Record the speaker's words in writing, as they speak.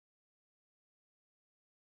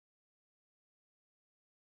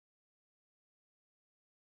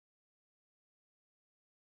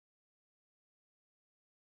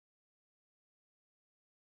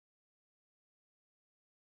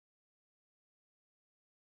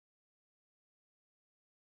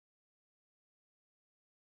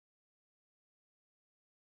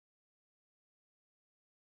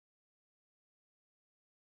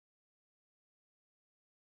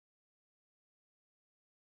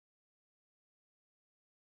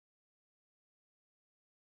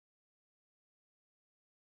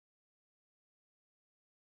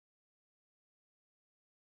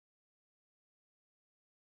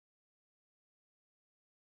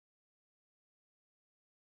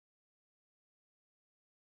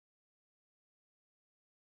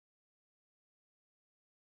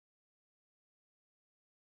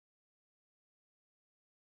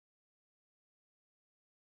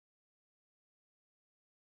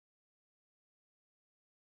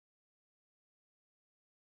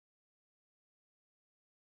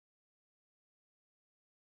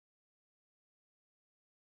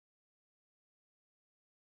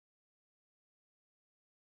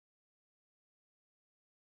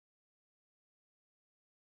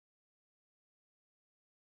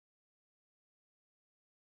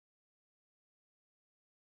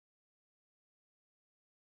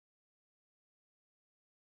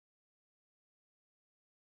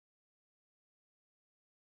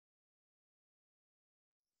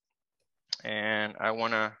And I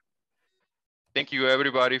want to thank you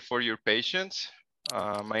everybody for your patience.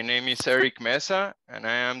 My name is Eric Mesa, and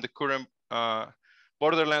I am the current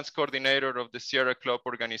Borderlands coordinator of the Sierra Club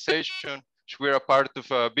organization. We're a part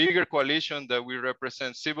of a bigger coalition that we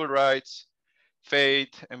represent civil rights,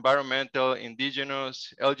 faith, environmental,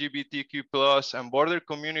 indigenous, LGBTQ+, and border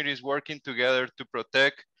communities working together to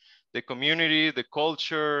protect the community, the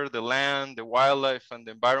culture, the land, the wildlife, and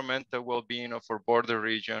the environmental well-being of our border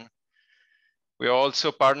region. We are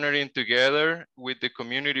also partnering together with the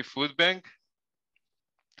Community Food Bank,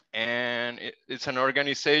 and it's an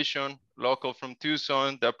organization local from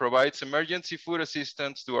Tucson that provides emergency food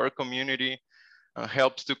assistance to our community and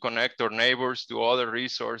helps to connect our neighbors to other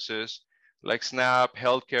resources like SNAP,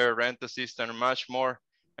 healthcare, rent assistance, and much more.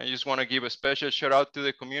 I just want to give a special shout out to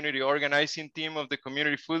the community organizing team of the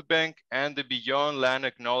Community Food Bank and the Beyond Land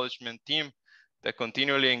Acknowledgement team that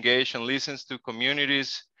continually engage and listens to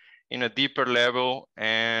communities in a deeper level,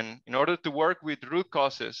 and in order to work with root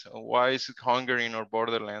causes of why is hunger in our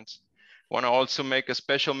borderlands. I want to also make a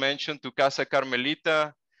special mention to Casa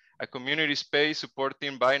Carmelita, a community space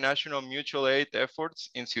supporting binational mutual aid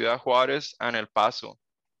efforts in Ciudad Juarez and El Paso.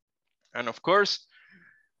 And of course,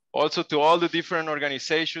 also to all the different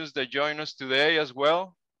organizations that join us today as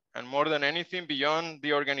well. And more than anything, beyond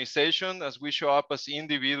the organization, as we show up as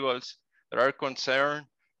individuals that are concerned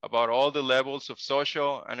about all the levels of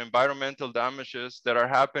social and environmental damages that are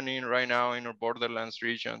happening right now in our borderlands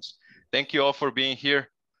regions. Thank you all for being here.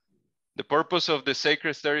 The purpose of the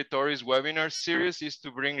Sacred Territories webinar series is to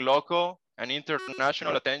bring local and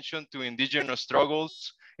international attention to indigenous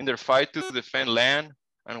struggles in their fight to defend land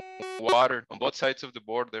and water on both sides of the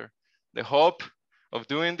border. The hope of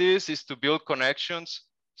doing this is to build connections,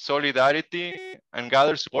 solidarity, and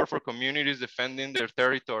gather support for communities defending their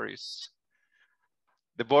territories.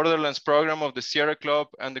 The Borderlands Program of the Sierra Club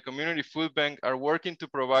and the Community Food Bank are working to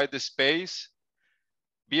provide the space,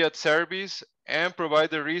 be at service, and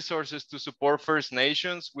provide the resources to support First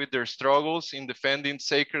Nations with their struggles in defending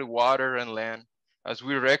sacred water and land, as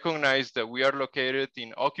we recognize that we are located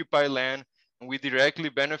in occupied land and we directly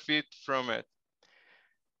benefit from it,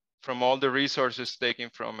 from all the resources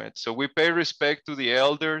taken from it. So we pay respect to the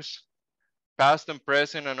elders, past and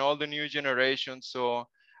present, and all the new generations. So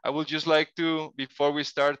I would just like to, before we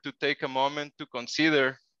start, to take a moment to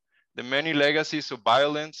consider the many legacies of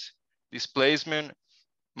violence, displacement,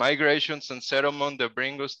 migrations, and settlement that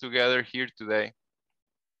bring us together here today.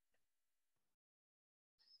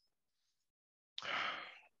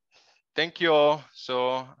 Thank you all.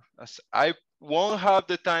 So as I won't have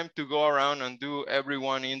the time to go around and do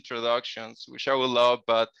everyone introductions, which I would love,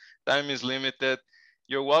 but time is limited.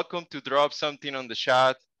 You're welcome to drop something on the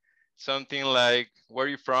chat. Something like where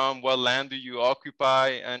you're from, what land do you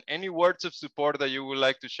occupy, and any words of support that you would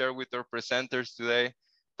like to share with our presenters today.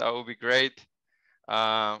 That would be great.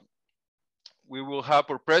 We will have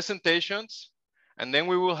our presentations, and then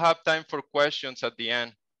we will have time for questions at the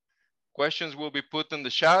end. Questions will be put in the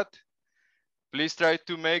chat. Please try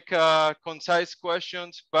to make concise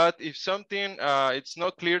questions, but if something it's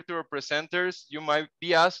not clear to our presenters, you might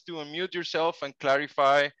be asked to unmute yourself and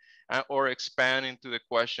clarify or expand into the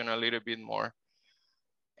question a little bit more.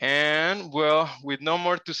 And well, with no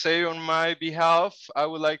more to say on my behalf, I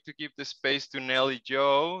would like to give the space to Nellie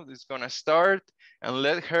Jo, who's gonna start, and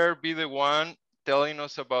let her be the one telling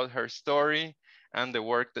us about her story and the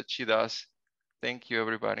work that she does. Thank you,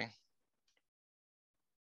 everybody.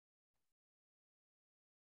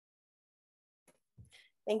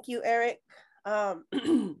 Thank you, Eric. Hi,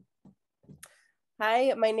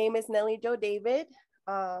 my name is Nellie Jo David.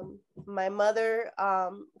 My mother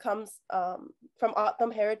comes from O'odham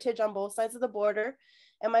heritage on both sides of the border,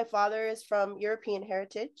 and my father is from European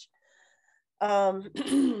heritage. I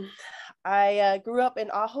grew up in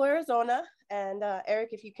A'al, Arizona, and Eric,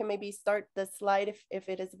 if you can maybe start the slide if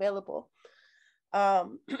it is available. I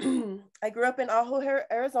grew up in A'al,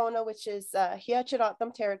 Arizona, which is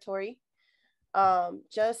O'odham territory,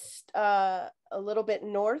 just a little bit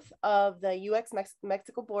north of the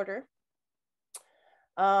US-Mexico border.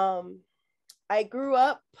 I grew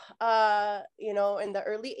up, you know, in the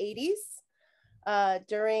early 80s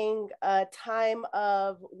during a time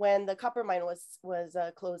of when the copper mine was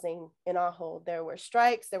closing in A'al. There were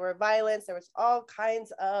strikes, there were violence, there was all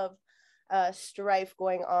kinds of strife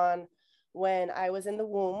going on when I was in the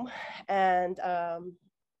womb. And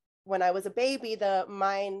when I was a baby, the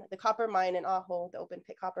copper mine in A'al, the open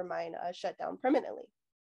pit copper mine, shut down permanently.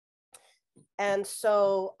 And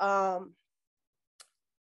so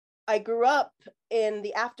I grew up in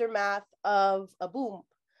the aftermath of a boom.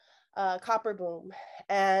 copper boom.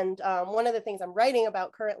 And one of the things I'm writing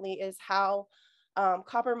about currently is how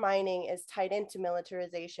copper mining is tied into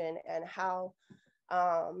militarization, and how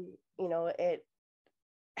you know, it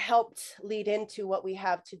helped lead into what we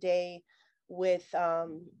have today with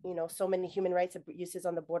you know, so many human rights abuses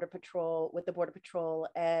on the border patrol, with the border patrol,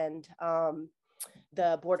 and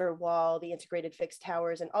the border wall, the integrated fixed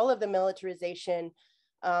towers, and all of the militarization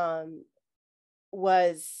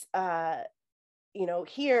was you know,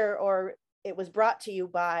 here, or it was brought to you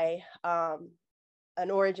by an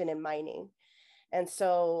origin in mining. And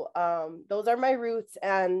so those are my roots,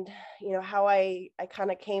 and you know, how I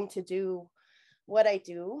kind of came to do what I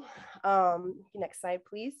do. Next slide,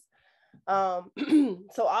 please.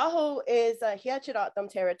 So Aho is Hiachit O'odham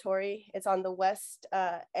territory. It's on the west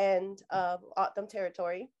end of O'odham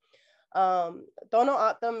territory. Tono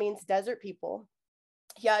O'odham means desert people.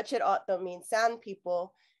 Hiachit O'odham means sand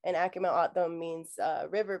people, and Akimel O'odham means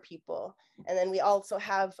river people. And then we also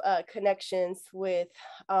have connections with,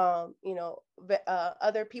 you know,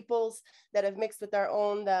 other peoples that have mixed with our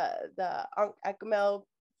own, the Akimel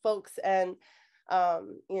folks. And,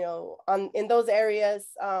 you know, in those areas,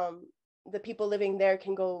 the people living there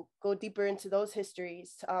can go deeper into those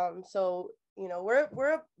histories. So, you know,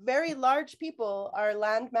 we're a very large people. Our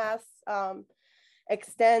landmass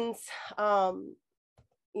extends,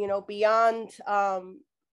 you know, beyond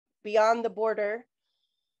the border.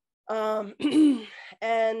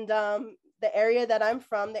 And the area that I'm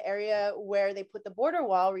from, the area where they put the border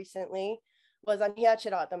wall recently, was on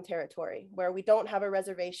Hiachit O'odham territory, where we don't have a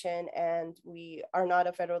reservation and we are not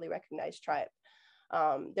a federally recognized tribe.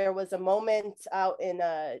 There was a moment out in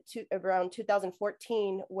around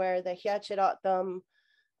 2014 where the Hiachit O'odham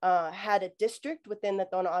had a district within the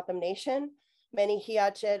Tono O'odham Nation. Many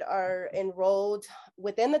Hiachit are enrolled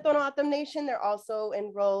within the Tono O'odham Nation. They're also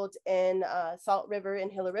enrolled in Salt River and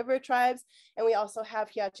Gila River tribes. And we also have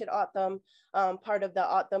Hiachit O'odham, part of the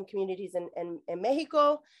O'odham communities in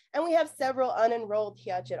Mexico. And we have several unenrolled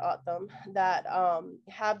Hiachit O'odham that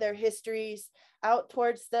have their histories out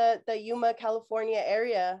towards the Yuma, California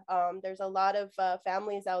area. There's a lot of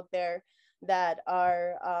families out there that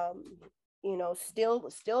are, you know,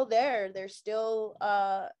 still there. They're still,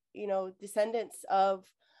 you know, descendants of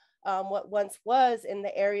what once was in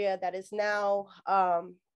the area that is now,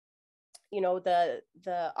 you know, the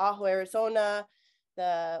Ajo, Arizona,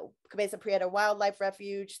 the Cabeza Prieta Wildlife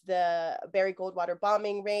Refuge, the Berry Goldwater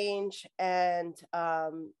Bombing Range, and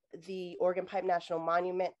the Organ Pipe National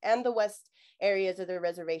Monument, and the west areas of the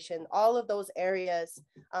reservation. All of those areas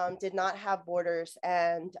did not have borders,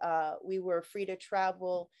 and we were free to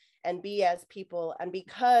travel and be as people. And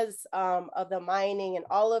because of the mining and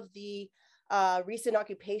all of the recent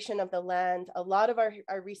occupation of the land, a lot of our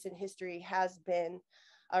recent history has been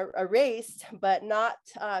erased, but not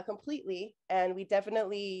completely. And we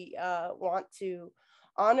definitely want to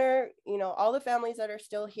honor, you know, all the families that are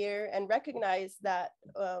still here, and recognize that,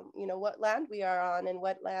 you know, what land we are on and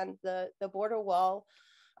what land the border wall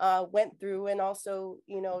went through, and also,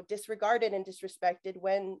 you know, disregarded and disrespected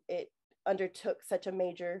when it undertook such a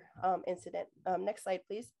major incident. Next slide,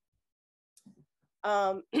 please.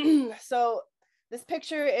 So this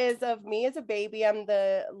picture is of me as a baby. I'm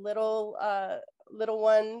the little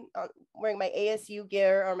one wearing my ASU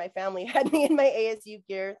gear, or my family had me in my ASU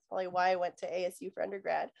gear. That's probably why I went to ASU for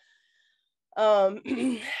undergrad.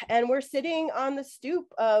 And we're sitting on the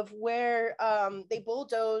stoop of where they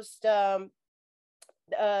bulldozed, right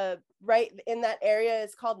in that area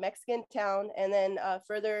is called Mexican Town. And then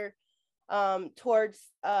further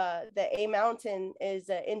towards the A Mountain is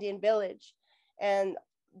Indian Village. And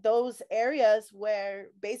those areas where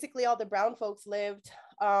basically all the brown folks lived,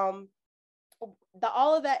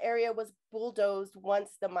 all of that area was bulldozed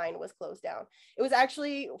once the mine was closed down. It was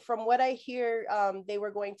actually, from what I hear, they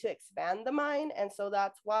were going to expand the mine, and so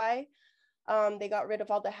that's why they got rid of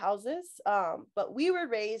all the houses. But we were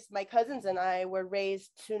raised, my cousins and I were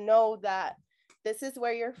raised to know that this is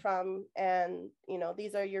where you're from, and you know,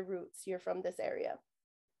 these are your roots. You're from this area.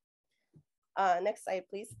 Next slide,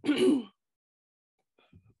 please.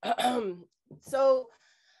 So,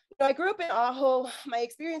 you know, I grew up in Ajo. My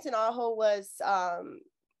experience in Ajo was,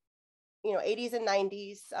 you know, 80s and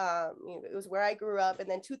 90s. You know, it was where I grew up. And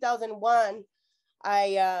then 2001,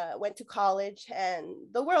 I went to college, and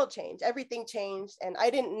the world changed. Everything changed. And I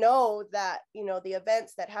didn't know that, you know, the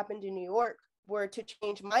events that happened in New York were to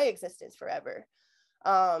change my existence forever.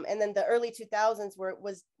 And then the early 2000s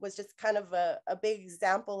was just kind of a big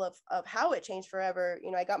example of how it changed forever. You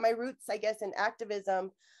know, I got my roots, I guess, in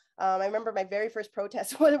activism I remember my very first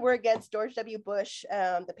protests were against George W. Bush,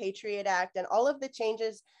 the Patriot Act, and all of the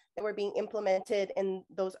changes that were being implemented in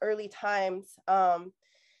those early times.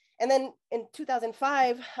 And then in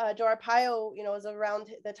 2005, Joe Arpaio, was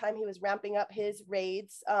around the time he was ramping up his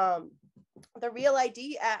raids. The Real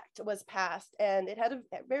ID Act was passed, and it had a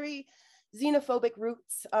very xenophobic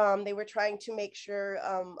roots. They were trying to make sure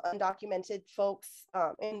undocumented folks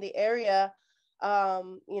in the area,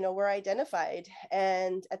 were identified.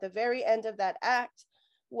 And at the very end of that act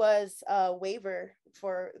was a waiver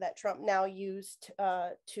for that Trump now used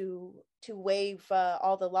to waive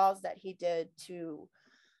all the laws that he did to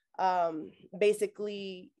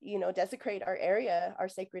basically, desecrate our area, our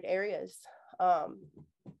sacred areas.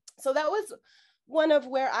 So that was one of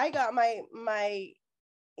where I got my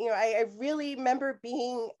I really remember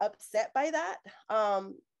being upset by that.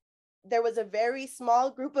 There was a very small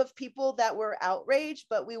group of people that were outraged,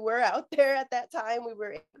 but we were out there at that time. We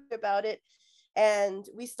were angry about it. And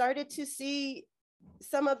we started to see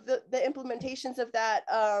some of the implementations of that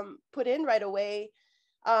put in right away.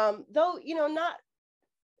 Though,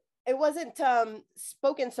 it wasn't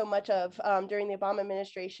spoken so much of during the Obama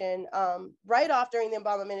administration. Right off during the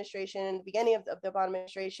Obama administration, in the beginning of the Obama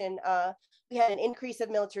administration, we had an increase of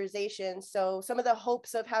militarization. So some of the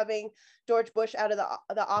hopes of having George Bush out of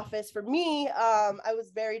the office, for me, I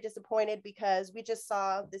was very disappointed because we just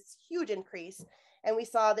saw this huge increase, and we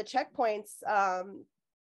saw the checkpoints,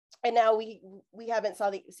 and now we haven't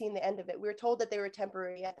seen the end of it. We were told that they were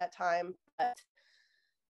temporary at that time, but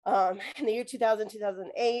in the year 2000,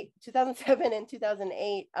 2008, 2007, and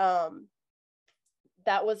 2008,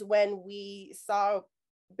 that was when we saw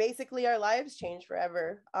basically our lives change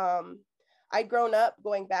forever. I'd grown up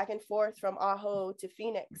going back and forth from Ajo to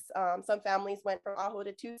Phoenix. Some families went from Ajo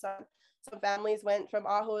to Tucson. Some families went from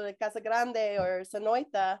Ajo to Casa Grande or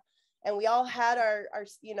Sonoita. And we all had our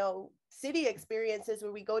city experiences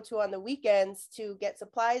where we go to on the weekends to get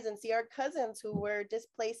supplies and see our cousins who were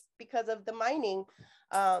displaced because of the mining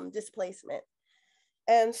displacement.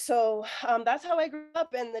 And so that's how I grew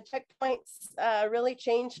up, and the checkpoints really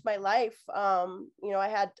changed my life. I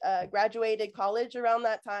had graduated college around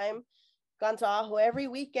that time, gone to Ajo every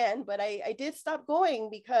weekend, but I did stop going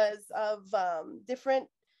because of different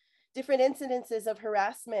incidences of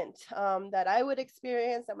harassment that I would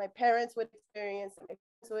experience, that my parents would experience, that my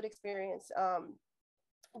friends would experience.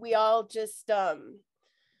 We all just, not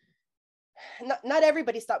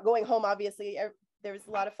everybody stopped going home, obviously. There was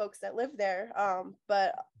a lot of folks that lived there,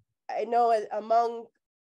 but I know among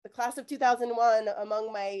the class of 2001,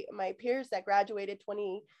 among my peers that graduated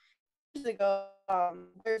 20 years ago,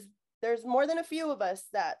 there's more than a few of us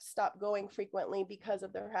that stopped going frequently because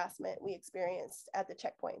of the harassment we experienced at the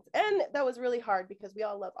checkpoints. And that was really hard because we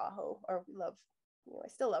all love Ajo, or I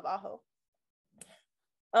still love Ajo.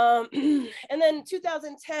 And then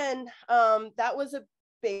 2010, that was a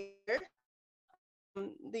big year.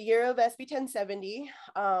 The year of SB 1070,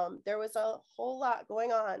 there was a whole lot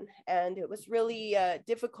going on, and it was really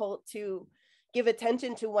difficult to give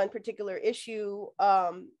attention to one particular issue.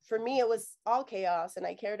 For me, it was all chaos, and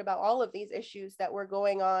I cared about all of these issues that were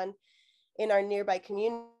going on in our nearby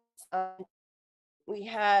communities. We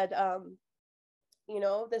had, the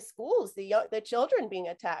schools, the children being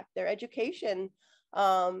attacked, their education.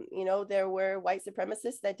 There were white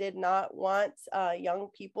supremacists that did not want young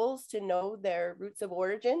peoples to know their roots of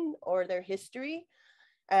origin or their history.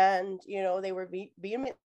 And, they were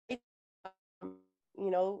vehemently,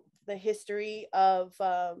 the history of,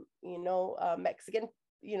 Mexican,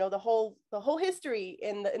 the whole history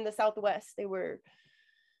in the Southwest. They were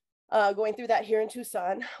going through that here in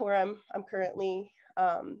Tucson, where I'm currently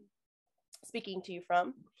speaking to you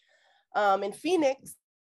from. In Phoenix,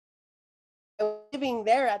 I was living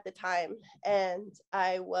there at the time, and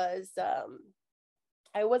I was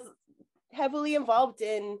heavily involved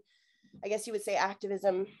in, I guess you would say,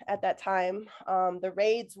 activism at that time. The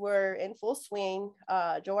raids were in full swing.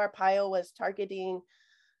 Joe Arpaio was targeting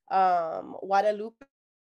Guadalupe.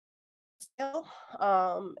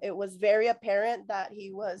 It was very apparent that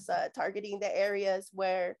he was targeting the areas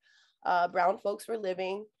where brown folks were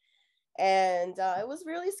living. And it was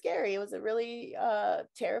really scary. It was a really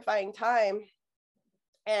terrifying time.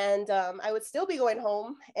 And I would still be going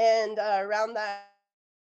home. And around that,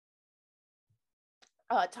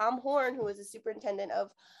 Tom Horn, who was the superintendent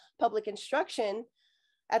of public instruction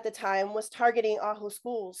at the time, was targeting Ajo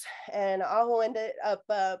schools. And Ajo ended up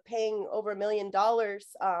paying over $1 million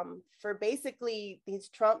for basically these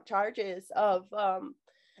Trump charges of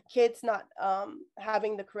kids not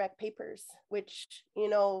having the correct papers, which,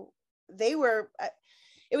 they were,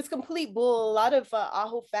 it was complete bull. A lot of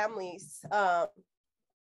Ajo families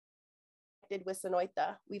connected with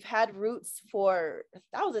Sonoita. We've had roots for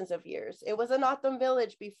thousands of years. It was an O'odham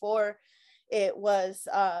village before it was,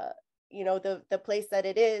 you know, the place that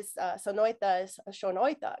it is. Sonoita is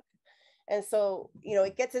Shonoita. And so, you know,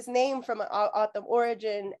 it gets its name from an O'odham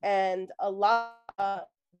origin, and a lot of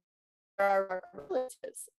our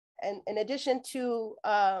relatives. And in addition to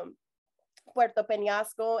Puerto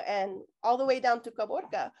Peñasco and all the way down to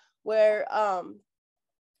Caborca, where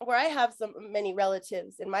I have many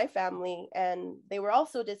relatives in my family, and they were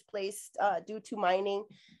also displaced due to mining.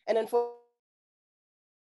 And unfortunately,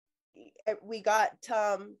 we got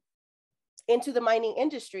into the mining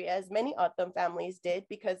industry, as many O'odham families did,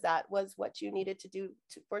 because that was what you needed to do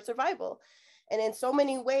for survival. And in so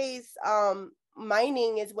many ways,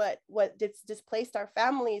 mining is what displaced our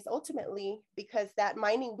families ultimately, because that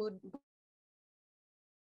mining would.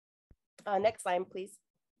 Next slide, please.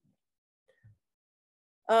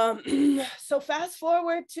 So fast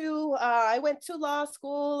forward to, I went to law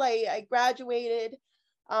school, I graduated.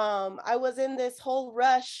 I was in this whole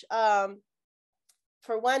rush,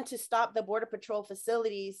 for one, to stop the Border Patrol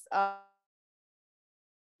facilities,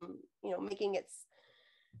 you know, making its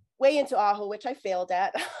way into Ajo, which I failed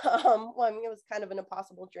at. Well, I mean, it was kind of an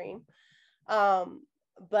impossible dream.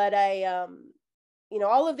 But I, you know,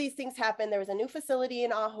 all of these things happened. There was a new facility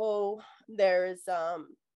in Ajo. There's, you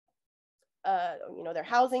know, they're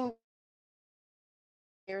housing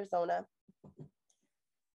Arizona.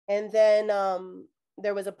 And then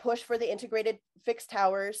there was a push for the integrated fixed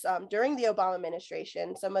towers during the Obama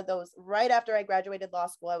administration. Some of those, right after I graduated law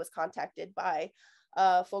school, I was contacted by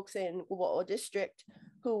folks in U'o'o district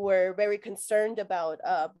who were very concerned about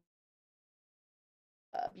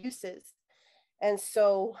abuses. And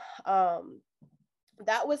so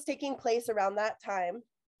that was taking place around that time.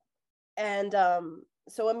 And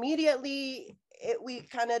so immediately we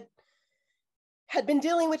kind of had been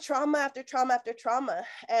dealing with trauma after trauma after trauma.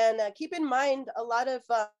 And keep in mind, a lot of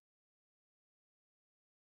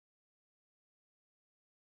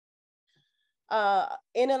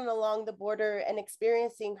in and along the border and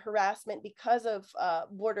experiencing harassment because of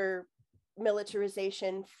border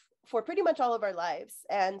militarization for pretty much all of our lives,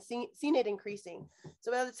 and seen it increasing.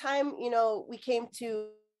 So by the time, you know, we came to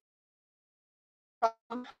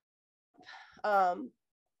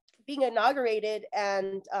being inaugurated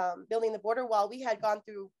and building the border wall, we had gone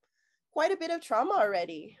through quite a bit of trauma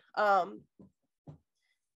already.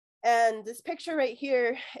 And this picture right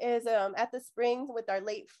here is at the Springs with our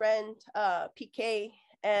late friend, PK.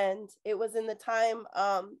 And it was in the time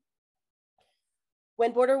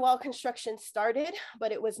when border wall construction started,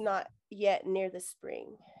 but it was not yet near the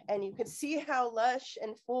spring. And you can see how lush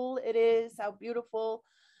and full it is, how beautiful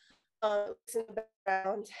it's in the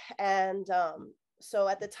background. And so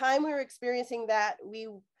at the time we were experiencing that, we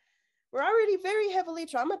were already very heavily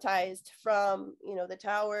traumatized from, you know, the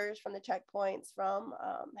towers, from the checkpoints, from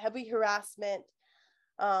heavy harassment.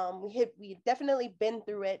 We definitely been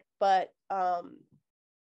through it, but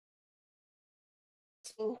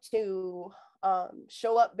to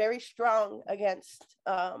show up very strong against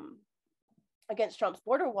Trump's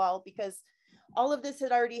border wall, because all of this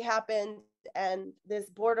had already happened, and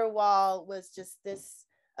this border wall was just this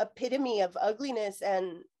epitome of ugliness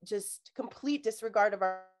and just complete disregard of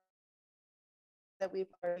our that we've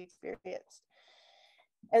already experienced.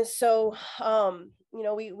 And so, you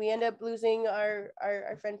know, we end up losing our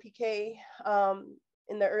friend PK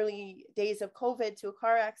in the early days of COVID to a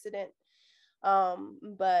car accident.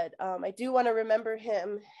 But I do want to remember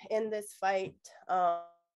him in this fight. The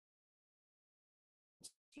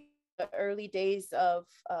early days of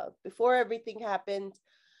before everything happened,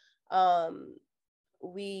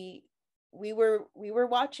 we were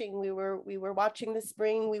watching. We were watching the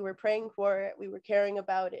spring. We were praying for it. We were caring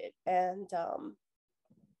about it. And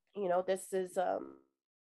you know, this is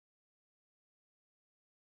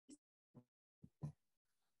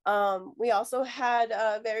we also had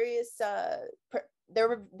various there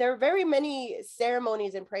were very many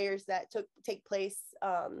ceremonies and prayers that take place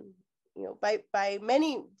you know, by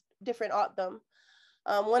many different O'odham.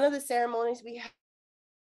 One of the ceremonies we had,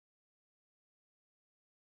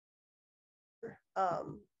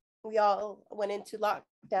 we all went into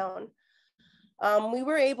lockdown. We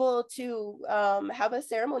were able to have a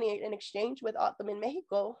ceremony in exchange with O'odham in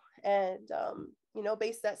Mexico, and you know,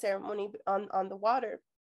 base that ceremony on the water.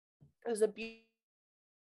 It was a beautiful,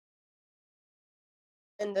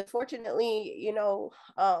 and unfortunately, you know,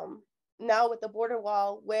 now with the border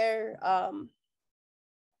wall where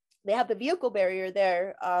they have the vehicle barrier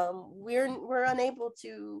there, we're unable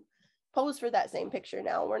to pose for that same picture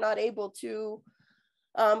now. We're not able to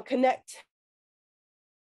connect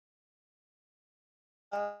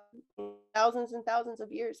thousands and thousands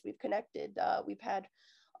of years we've connected. We've had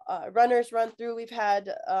runners run through. We've had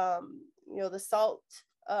the salt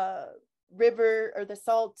river, or the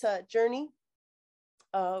salt journey.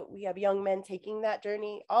 We have young men taking that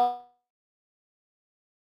journey all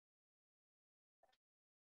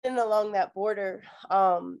and along that border.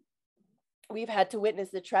 We've had to witness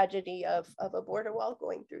the tragedy of a border wall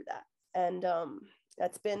going through that, and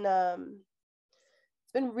that's been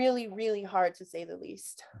it's been really, really hard, to say the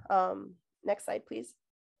least. Next slide, please.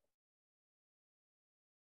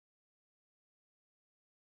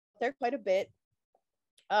 There quite a bit.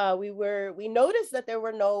 We noticed that there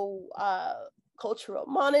were no cultural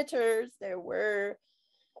monitors. There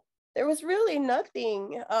was really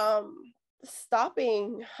nothing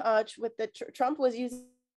stopping with the Trump was using.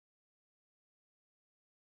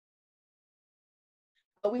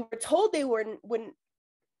 We were told they wouldn't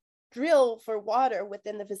drill for water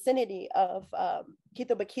within the vicinity of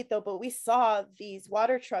Quitobaquito, but we saw these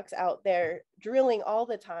water trucks out there drilling all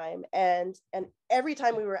the time, and every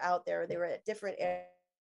time we were out there, they were at different areas.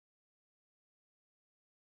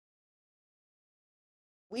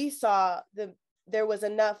 We saw there was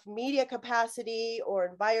enough media capacity or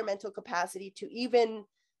environmental capacity to even,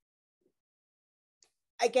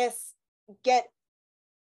 I guess, get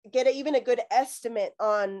even a good estimate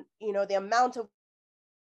on the amount of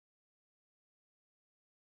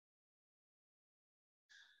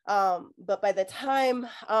but by the time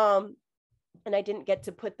and I didn't get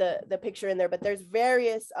to put the picture in there, but there's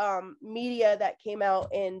various media that came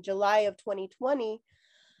out in July of 2020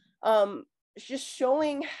 just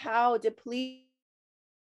showing how depleted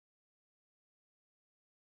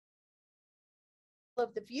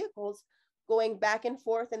of the vehicles going back and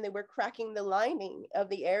forth, and they were cracking the lining of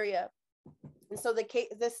the area. And so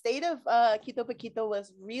the state of Quitobaquito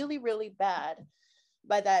was really, really bad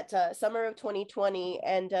by that summer of 2020,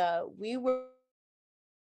 and we were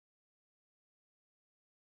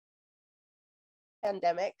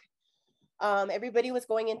pandemic. Everybody was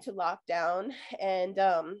going into lockdown, and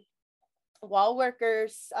wall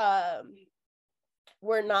workers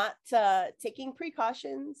were not taking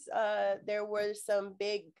precautions. There were some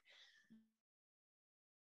big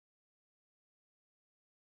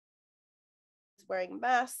wearing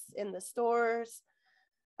masks in the stores.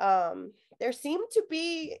 There seemed to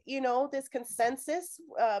be, this consensus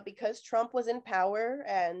because Trump was in power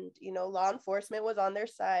and, law enforcement was on their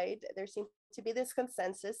side. There seemed to be this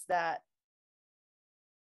consensus that,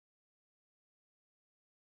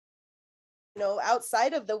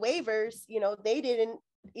 outside of the waivers, they didn't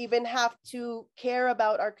even have to care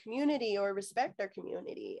about our community or respect our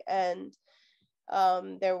community. And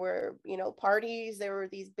there were, parties, there were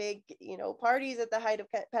these big, parties at the height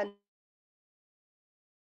of pandemic.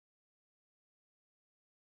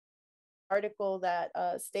 Article that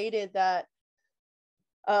stated that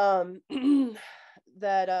that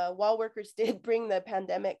wall workers did bring the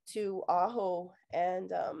pandemic to A'al,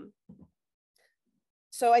 and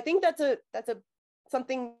so I think that's a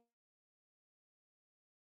something.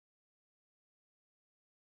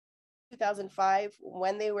 2005,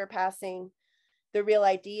 when they were passing the Real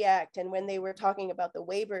ID Act and when they were talking about the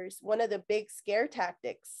waivers, one of the big scare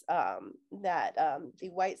tactics that the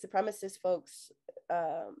white supremacist folks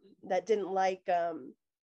that didn't like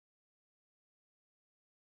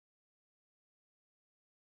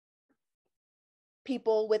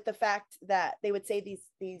people with the fact that they would say these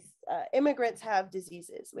immigrants have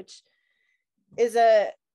diseases, which is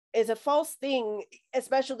a false thing,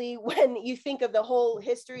 especially when you think of the whole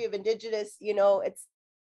history of indigenous, it's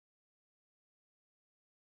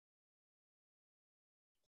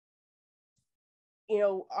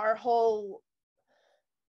our whole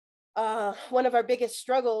one of our biggest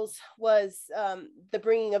struggles was the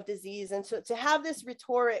bringing of disease. And so to have this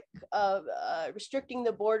rhetoric of restricting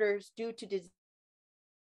the borders due to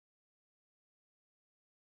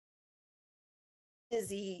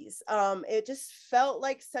disease, it just felt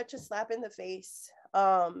like such a slap in the face,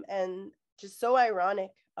 and just so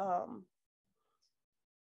ironic,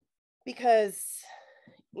 because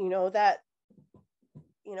that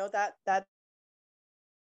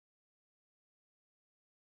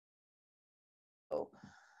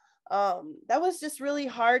that was just really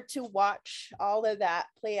hard to watch all of that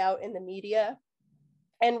play out in the media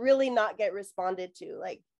and really not get responded to.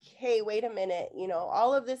 Like, hey, wait a minute,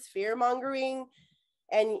 all of this fear mongering,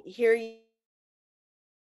 and here you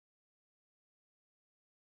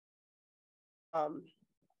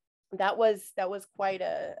that was quite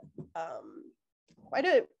a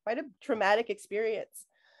traumatic experience.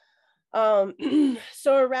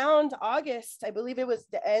 So around August, I believe it was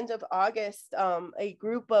the end of August, a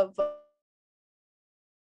group of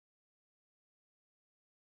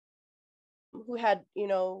who had, you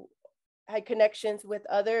know, had connections with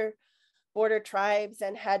other border tribes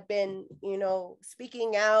and had been, you know,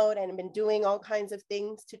 speaking out and been doing all kinds of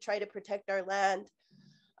things to try to protect our land.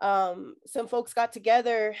 Some folks got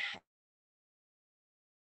together.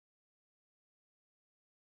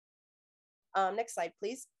 Next slide,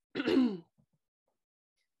 please.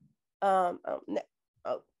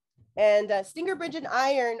 And Stinger Bridge and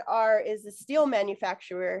Iron is the steel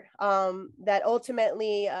manufacturer that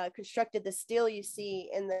ultimately constructed the steel you see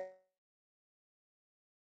in the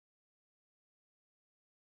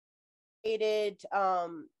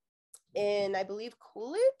in, I believe,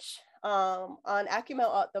 Coolidge on Acumel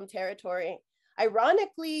O'odham territory.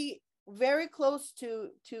 Ironically, very close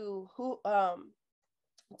to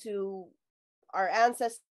our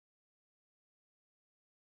ancestors.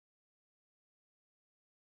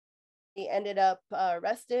 He ended up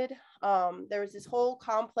arrested. There was this whole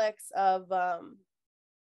complex of an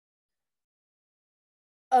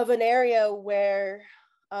area where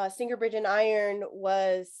Stinger Bridge and Iron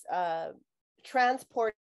was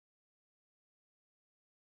transported,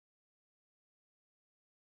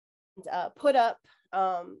 put up,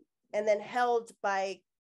 and then held by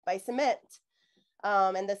cement.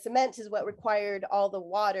 And the cement is what required all the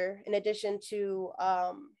water, in addition to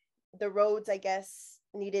the roads, I guess,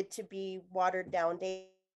 needed to be watered down daily.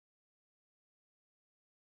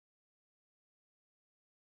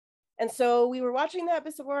 And so we were watching that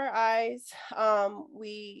before our eyes.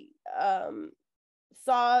 We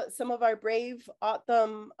saw some of our brave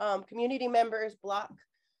O'odham community members block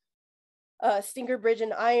Stinger Bridge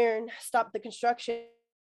and Iron, stop the construction.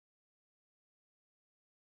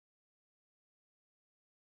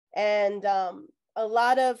 And a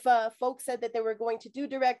lot of folks said that they were going to do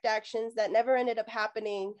direct actions that never ended up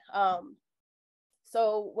happening.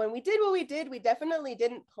 So when we did what we did, we definitely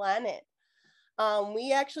didn't plan it.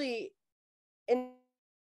 We actually, in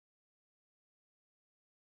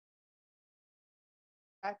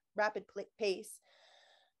rapid pace,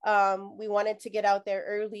 we wanted to get out there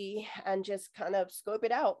early and just kind of scope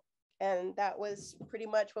it out. And that was pretty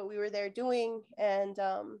much what we were there doing. And,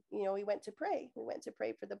 you know, we went to pray. We went to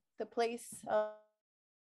pray for the place.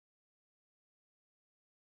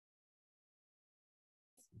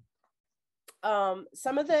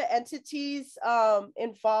 Some of the entities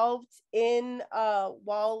involved in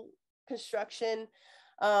wall construction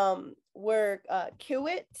were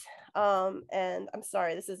Kiwit, and I'm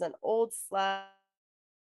sorry, this is an old slide.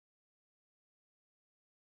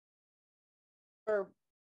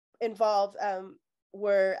 Involved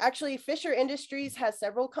were actually Fisher Industries has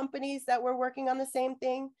several companies that were working on the same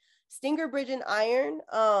thing. Stinger Bridge and Iron,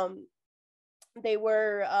 they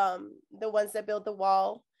were the ones that built the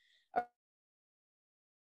wall.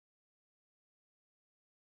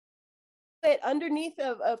 Underneath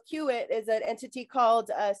of Kiwit is an entity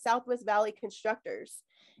called Southwest Valley Constructors,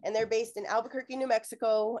 and they're based in Albuquerque, New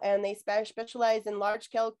Mexico, and they specialize in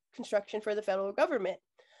large-scale construction for the federal government.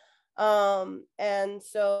 And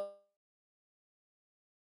so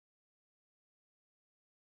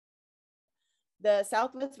the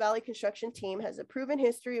Southwest Valley construction team has a proven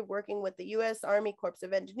history of working with the U.S. Army Corps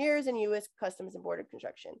of Engineers and U.S. Customs and Border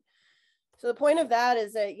Construction. So the point of that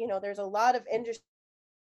is that, you know, there's a lot of industry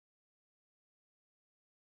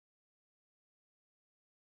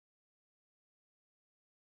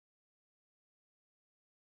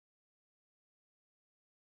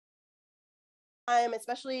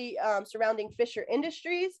especially surrounding Fisher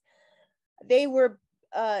Industries. They were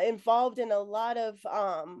involved in a lot of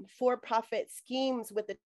for-profit schemes with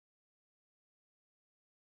the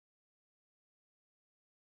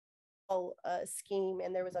scheme,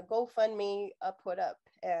 and there was a GoFundMe put up,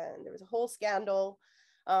 and there was a whole scandal.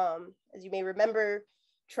 As you may remember,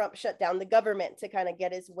 Trump shut down the government to kind of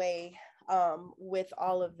get his way with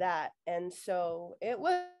all of that, and so it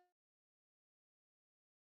was.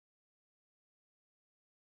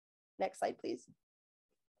 Next slide, please.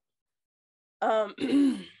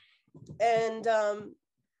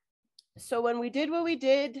 So when we did what we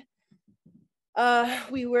did,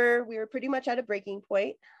 we were pretty much at a breaking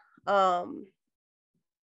point.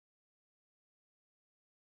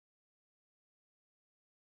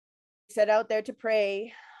 Set out there to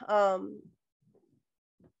pray. I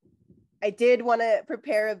did want to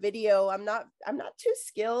prepare a video. I'm not too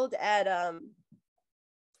skilled at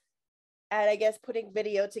I guess putting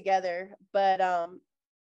video together, but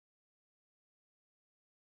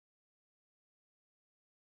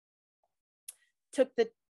took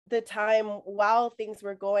the time while things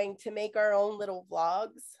were going to make our own little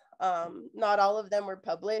vlogs. Not all of them were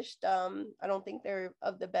published. I don't think they're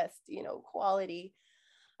of the best, you know, quality,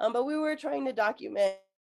 but we were trying to document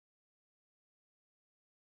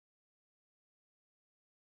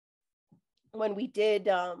when we did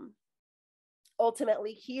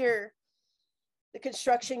ultimately hear the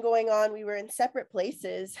construction going on, we were in separate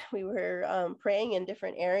places. We were praying in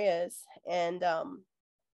different areas, and I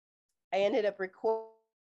ended up recording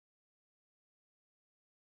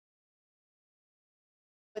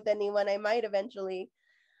with anyone. I might eventually,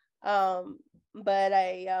 but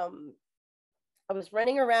I was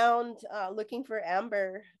running around looking for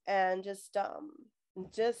Amber, and just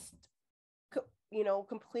you know,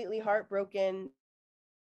 completely heartbroken.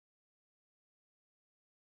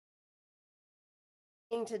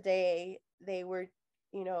 Today they were,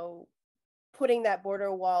 you know, putting that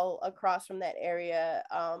border wall across from that area,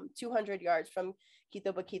 200 yards from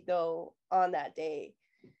Quitobaquito on that day.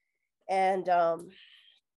 And all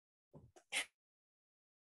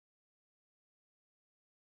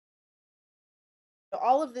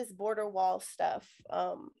of this border wall stuff,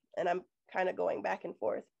 and I'm kind of going back and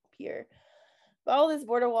forth here, but all this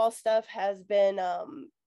border wall stuff has been,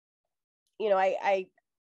 you know,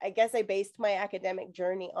 I guess I based my academic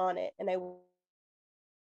journey on it, and I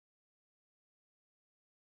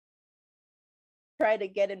try to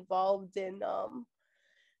get involved in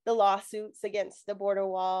the lawsuits against the border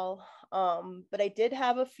wall, but I did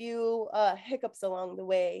have a few hiccups along the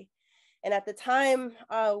way. And at the time,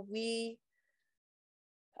 we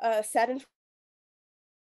sat in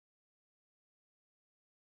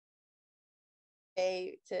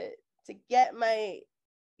to get my,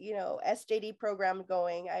 you know, SJD program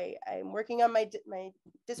going. I'm working on my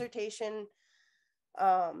dissertation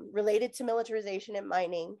related to militarization and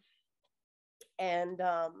mining, and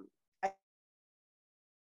I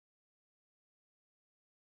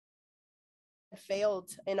failed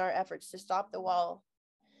in our efforts to stop the wall,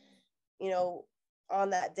 you know,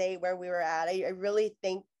 on that day where we were at. I really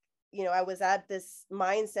think, you know, I was at this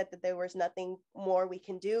mindset that there was nothing more we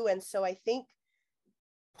can do. And so I think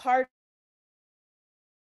part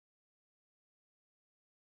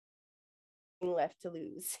left to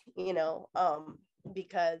lose, you know,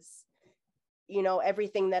 because, you know,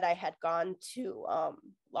 everything that I had gone to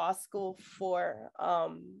law school for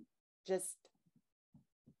just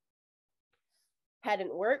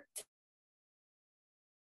hadn't worked.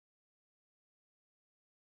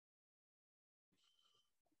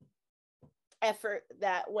 Effort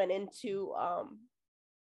that went into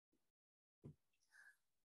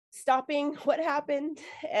stopping what happened,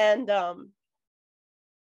 and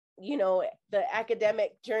you know, the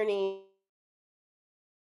academic journey.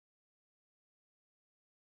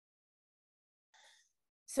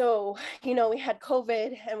 So, you know, we had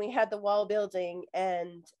COVID and we had the wall building,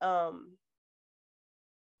 and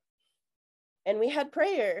we had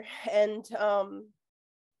prayer, and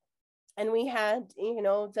we had, you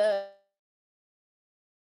know, the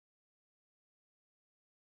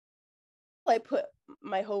I put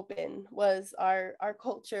my hope in was our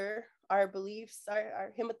culture, our beliefs,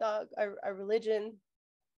 our himatag, our religion.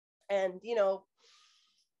 And, you know,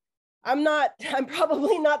 I'm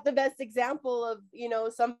probably not the best example of, you know,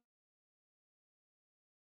 some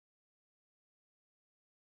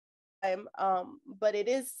but it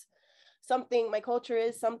is something, my culture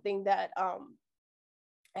is something that I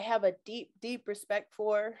have a deep respect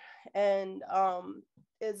for, and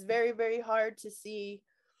it's very, very hard to see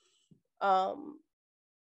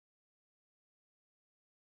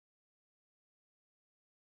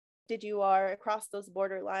did you are across those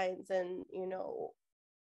border lines. And you know,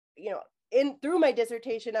 in through my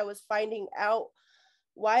dissertation, I was finding out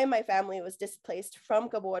why my family was displaced from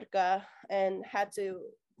Caborca and had to,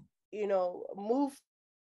 you know, move.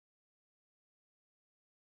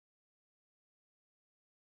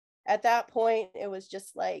 At that point, it was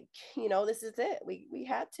just like, you know, this is it. We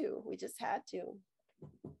just had to.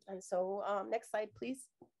 And so, next slide, please.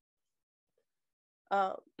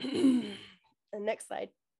 Next slide.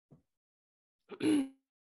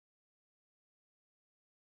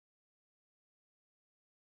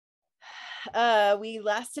 We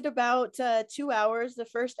lasted about 2 hours. The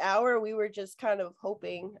first hour, we were just kind of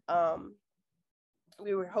hoping.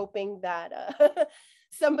 We were hoping that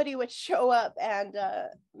somebody would show up and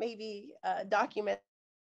maybe document.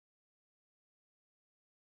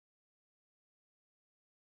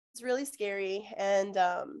 It's really scary. And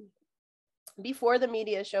before the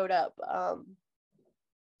media showed up,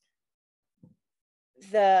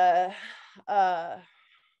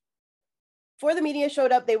 before the media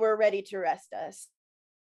showed up, they were ready to arrest us.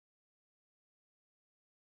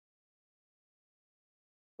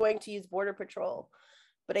 Going to use Border Patrol.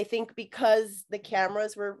 But I think because the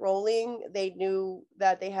cameras were rolling, they knew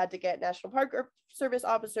that they had to get National Park Service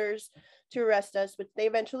officers to arrest us, which they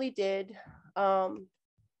eventually did.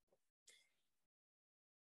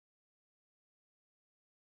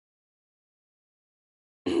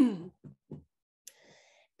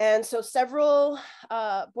 And so several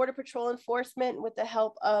Border Patrol enforcement, with the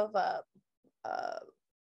help of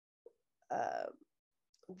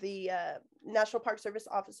the National Park Service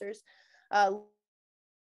officers, from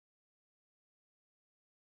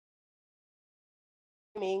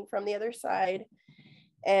the other side,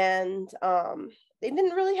 and they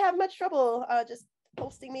didn't really have much trouble just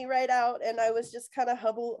posting me right out, and I was just kind of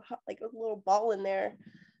huddled like a little ball in there,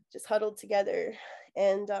 just huddled together.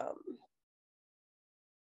 And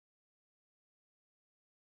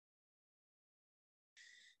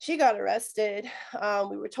she got arrested.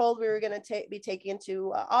 We were told we were going to be taken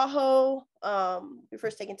to Ajo. We were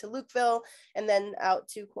first taken to Lukeville, and then out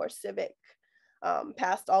to Core Civic,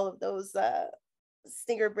 past all of those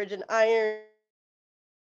Stinger Bridge and Iron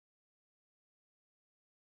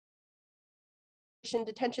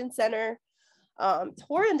detention center. It's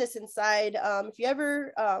horrendous inside. If you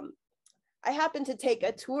ever, I happened to take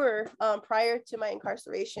a tour prior to my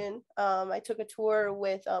incarceration. I took a tour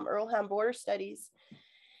with Earlham Border Studies.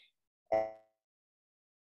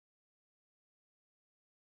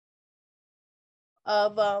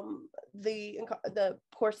 Of the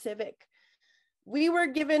Core Civic. We were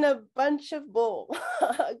given a bunch of bull.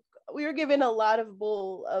 We were given a lot of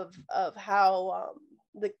bull of how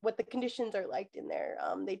what the conditions are like in there.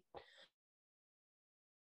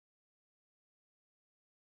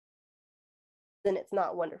 Then it's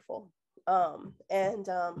not wonderful. You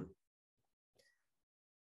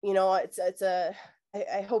know, it's a,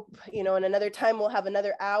 I hope, you know, in another time we'll have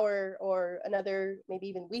another hour or another maybe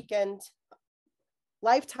even weekend,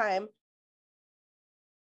 lifetime.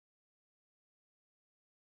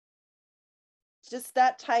 It's just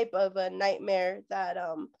that type of a nightmare that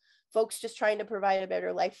folks just trying to provide a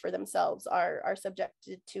better life for themselves are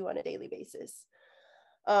subjected to on a daily basis.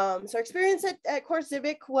 So our experience at Core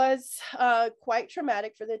Civic was quite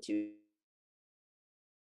traumatic for the two.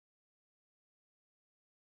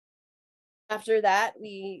 After that,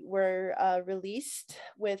 we were released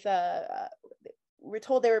with, we're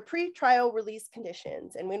told they were pre-trial release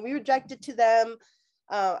conditions. And when we rejected to them,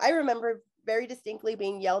 I remember very distinctly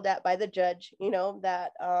being yelled at by the judge, you know,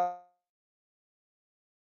 that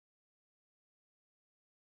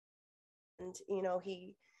and, you know,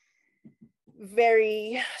 he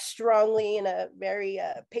very strongly, in a very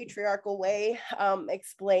patriarchal way,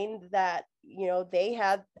 explained that, you know, they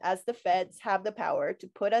had, as the feds, have the power to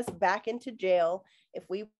put us back into jail if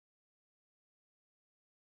we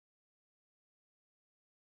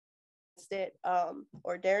it,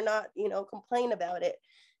 or dare not, you know, complain about it,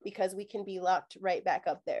 because we can be locked right back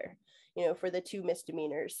up there, you know, for the 2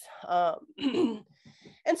 misdemeanors. And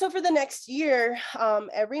so for the next year,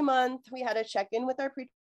 every month we had a check-in with our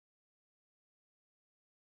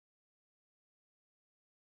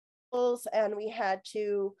and we had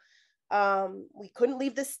to, we couldn't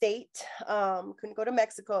leave the state, couldn't go to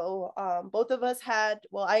Mexico. Both of us had,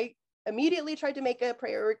 well, I immediately tried to make a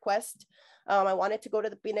prayer request. I wanted to go to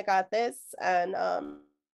the Pinacates, and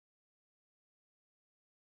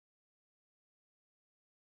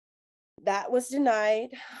that was denied.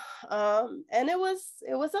 And it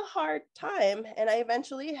was a hard time. And I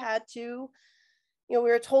eventually had to, you know, we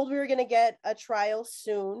were told we were going to get a trial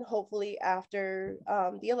soon, hopefully after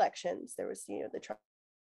the elections. There was, you know, the trial.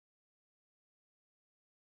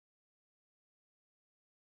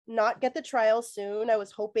 Not get the trial soon. I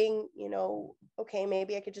was hoping, you know, okay,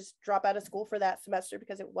 maybe I could just drop out of school for that semester,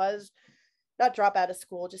 because it was not drop out of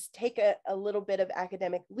school, just take a little bit of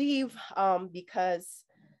academic leave, because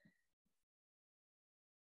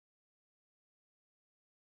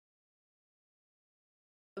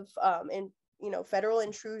of in, you know, federal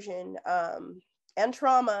intrusion and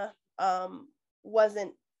trauma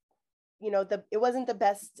wasn't, you know, it wasn't the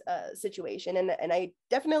best situation, and I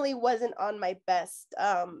definitely wasn't on my best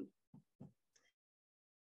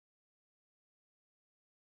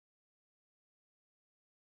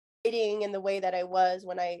in the way that I was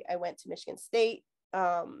when I went to Michigan State.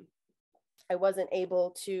 I wasn't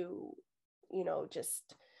able to, you know,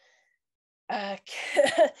 just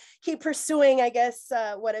keep pursuing, I guess,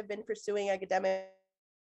 what I've been pursuing, academic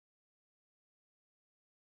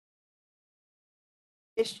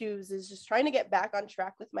issues, is just trying to get back on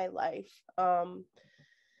track with my life.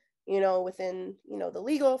 You know, within, you know, the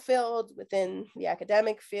legal field, within the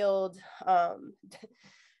academic field.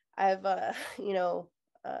 I've, you know,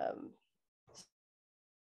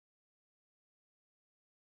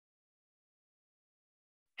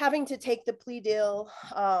 having to take the plea deal.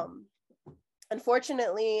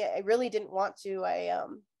 Unfortunately, I really didn't want to. I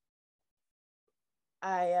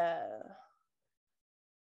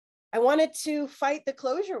wanted to fight the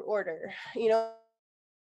closure order, you know.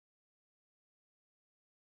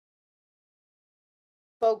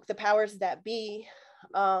 spoke the powers that be,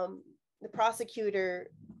 the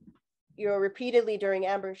prosecutor, repeatedly during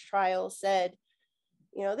Amber's trial said,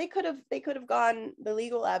 they could have gone the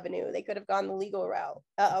legal avenue. They could have gone the legal route.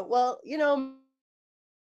 Well,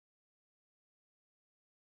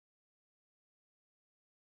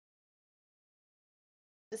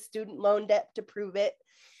 the student loan debt to prove it.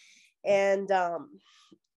 And,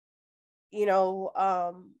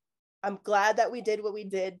 I'm glad that we did what we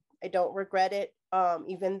did. I don't regret it.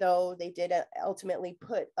 Even though they did ultimately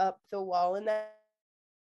put up the wall in that.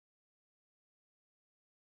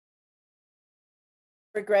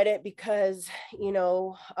 Regret it because,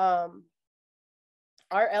 our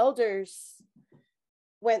elders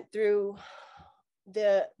went through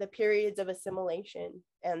the periods of assimilation,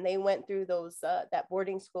 and they went through those that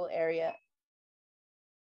boarding school area.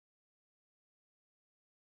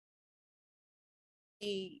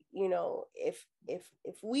 If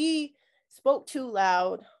we spoke too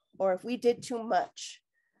loud, or if we did too much,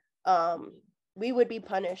 we would be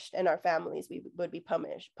punished, and our families would be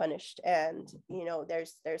punished. And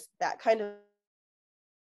there's that kind of.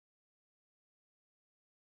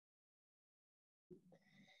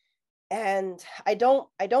 And I don't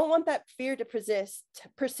want that fear to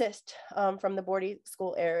persist from the boarding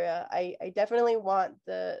school area. I definitely want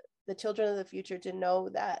the children of the future to know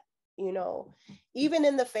that, even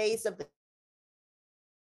in the face of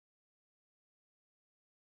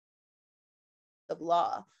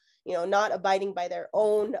law, not abiding by their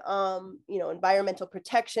own, environmental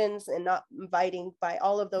protections, and not abiding by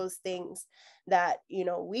all of those things, that,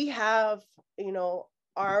 we have,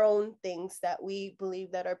 our own things that we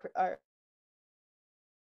believe that are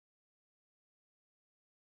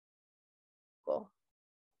cool.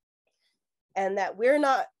 And that we're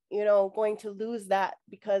not, going to lose that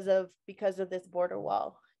because of this border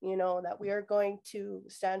wall, that we are going to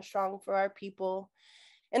stand strong for our people.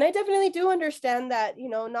 And I definitely do understand that,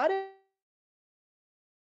 not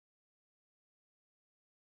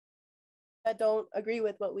that don't agree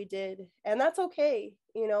with what we did, and that's okay.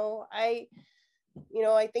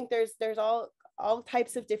 I think there's all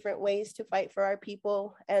types of different ways to fight for our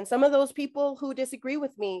people, and some of those people who disagree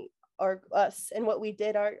with me or us and what we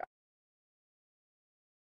did are.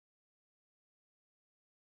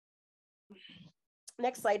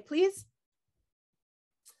 Next slide, please.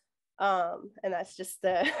 And that's just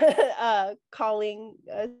the calling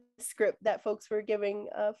script that folks were giving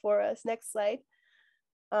for us. Next slide.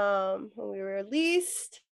 When we were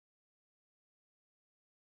released.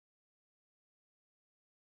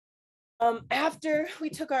 After we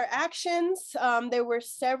took our actions, there were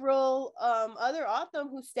several other Autumn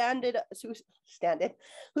who stood up.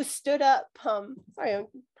 Sorry,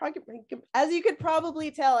 as you could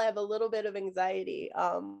probably tell, I have a little bit of anxiety.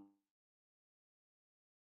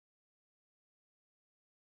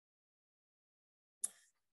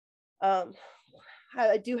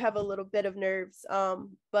 I do have a little bit of nerves,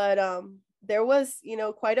 but there was,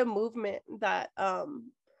 quite a movement that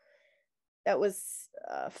was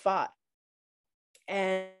fought.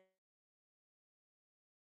 And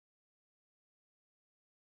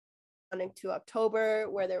to October,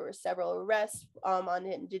 where there were several arrests on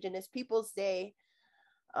Indigenous Peoples Day,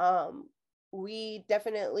 we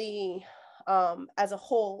definitely, as a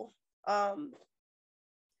whole,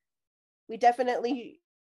 we definitely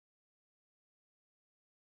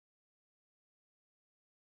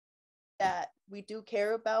that we do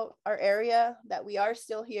care about our area, that we are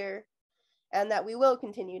still here, and that we will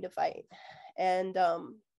continue to fight. And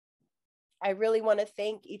I really want to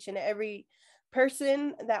thank each and every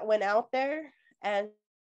person that went out there and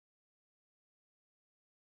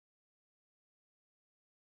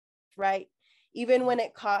right, even when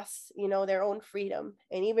it costs, their own freedom,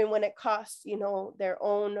 and even when it costs, their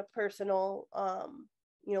own personal,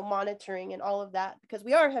 monitoring and all of that, because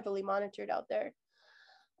we are heavily monitored out there.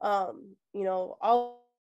 All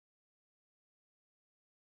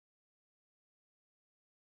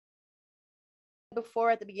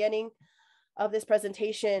before at the beginning of this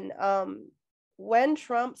presentation, when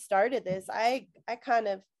Trump started this, I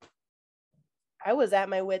was at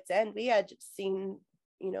my wit's end. We had just seen,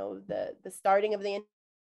 the starting of the.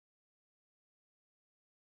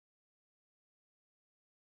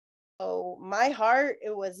 So my heart,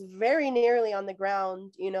 it was very nearly on the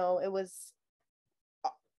ground. It was,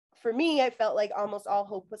 for me, I felt like almost all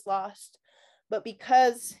hope was lost. But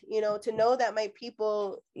because, to know that my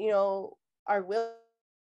people, are willing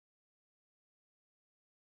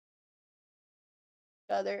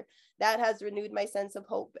other, that has renewed my sense of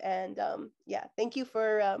hope. And yeah, thank you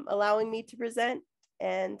for allowing me to present.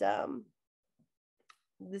 And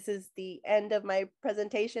this is the end of my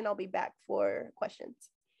presentation. I'll be back for questions.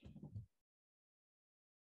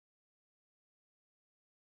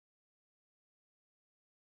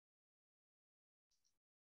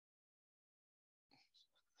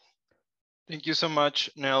 Thank you so much,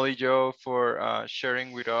 Nellie Jo, for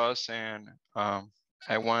sharing with us. And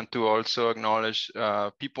I want to also acknowledge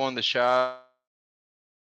people in the chat.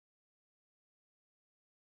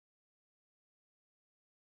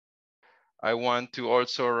 I want to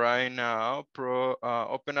also right now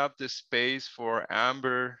open up the space for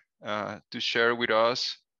Amber to share with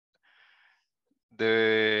us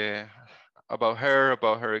about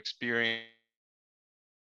her experience.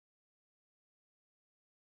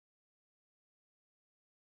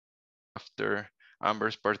 After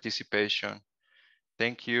Amber's participation.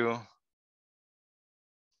 Thank you.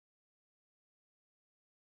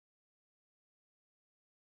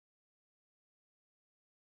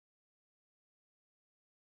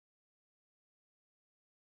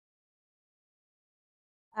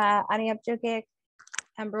 Ani Abjoge,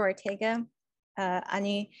 Amber Ortega,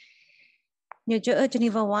 Ani New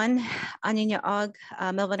Geneva 1, Ani Nyog,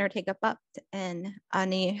 Melvin Ortega Papt, and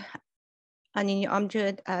Ani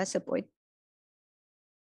Amjud Support.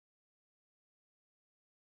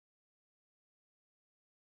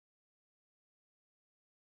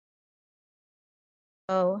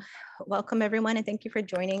 So welcome everyone and thank you for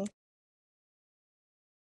joining.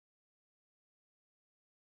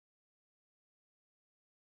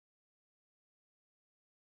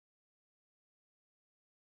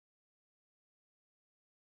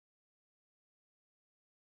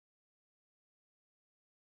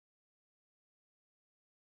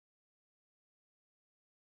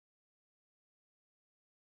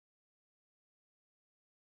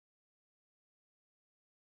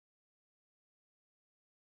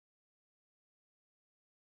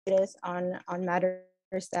 It is on matters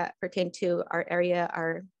that pertain to our area,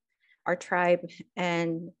 our tribe,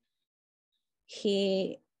 and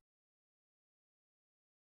he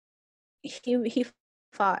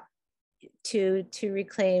fought to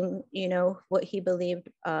reclaim, you know, what he believed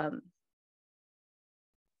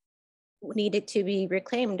needed to be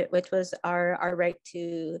reclaimed, which was our right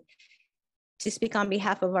to speak on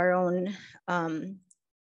behalf of our own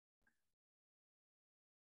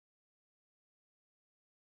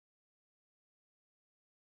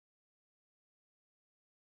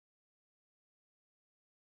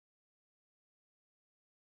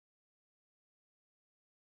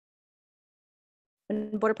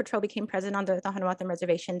when Border Patrol became present on the Hanawatan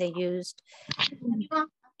Reservation, they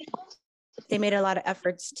made a lot of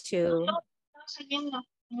efforts to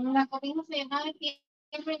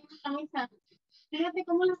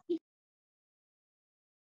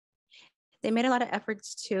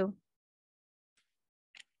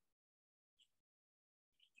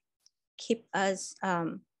keep us,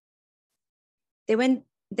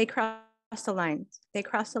 they crossed the line. They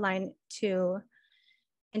crossed the line to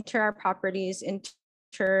enter our properties,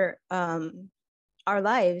 enter our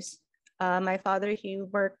lives. My father, he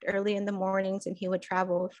worked early in the mornings and he would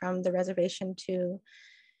travel from the reservation to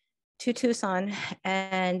Tucson,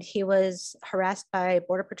 and he was harassed by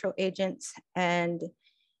Border Patrol agents, and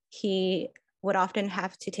he would often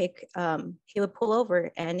have to he would pull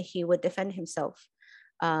over and he would defend himself.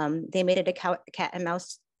 They made it a cat and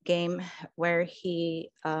mouse game where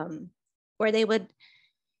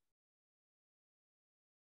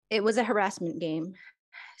it was a harassment game.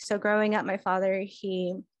 So growing up, my father,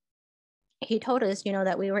 he told us, you know,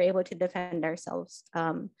 that we were able to defend ourselves.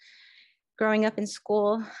 Growing up in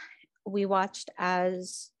school, we watched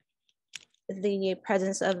as the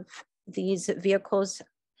presence of these vehicles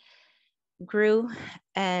grew,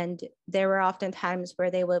 and there were often times where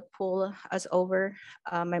they would pull us over.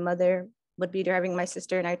 My mother would be driving my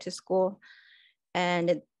sister and I to school,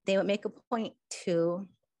 and they would make a point to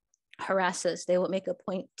harass us. They would make a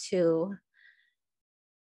point to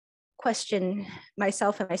question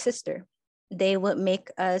myself and my sister. They would make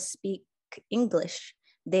us speak English.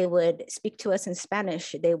 They would speak to us in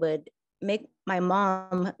Spanish. They would make my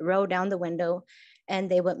mom roll down the window, and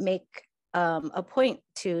they would make a point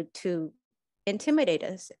to intimidate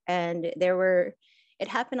us. And it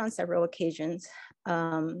happened on several occasions.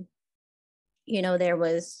 You know, there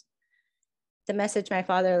was the message my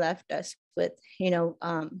father left us with, you know,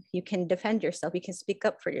 you can defend yourself, you can speak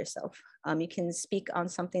up for yourself, you can speak on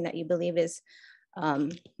something that you believe is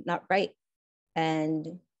not right.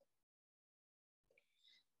 And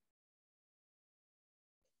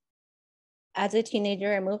as a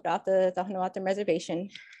teenager, I moved off the Hanawatan Reservation,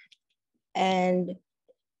 and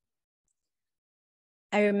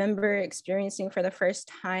I remember experiencing for the first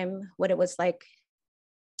time what it was like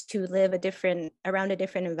to live around a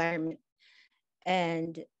different environment.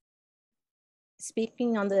 And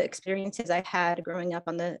speaking on the experiences I had growing up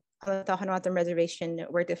on the Tohono reservation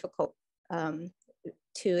were difficult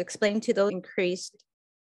to explain to those increased.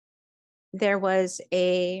 There was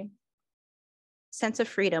a sense of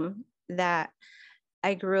freedom that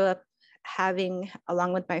I grew up having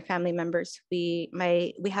along with my family members. We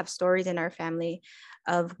have stories in our family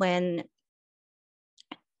of when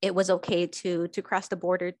it was okay to cross the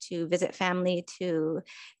border, to visit family, to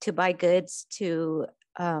buy goods, to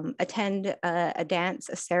attend a dance,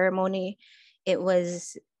 a ceremony. It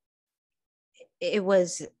was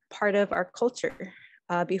part of our culture.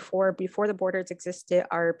 Before the borders existed,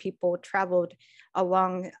 our people traveled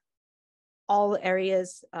along all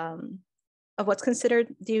areas of what's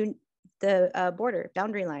considered the border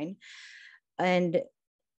boundary line. And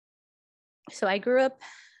so I grew up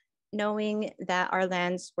knowing that our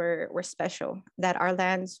lands were special, that our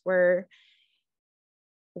lands were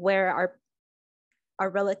where our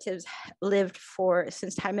relatives lived for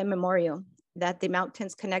since time immemorial, that the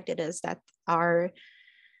mountains connected us, that our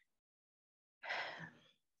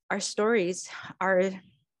stories, our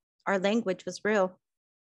language was real.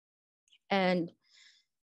 And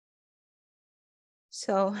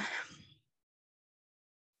so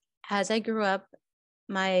as I grew up,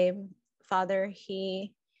 my father,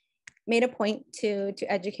 he made a point to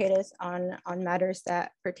educate us on matters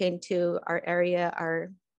that pertain to our area,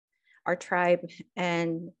 our tribe.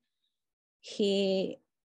 And he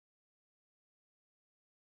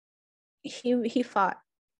fought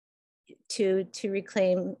to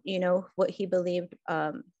reclaim, what he believed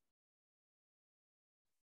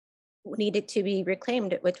needed to be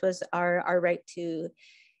reclaimed, which was our right to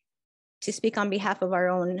speak on behalf of our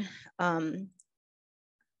own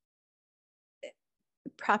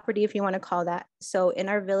property, if you want to call that. So in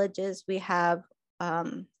our villages, we have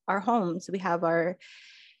our homes, we have our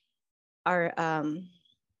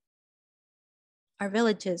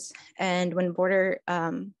villages. And when Border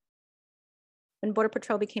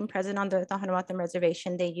Patrol became present on the Tohono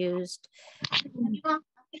reservation, they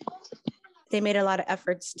made a lot of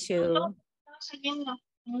efforts to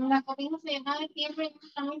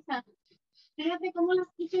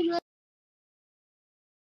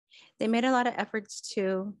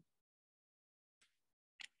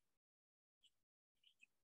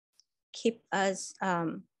keep us,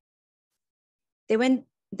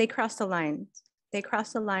 they crossed the line. They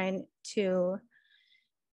crossed the line to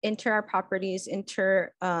enter our properties,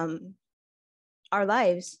 enter our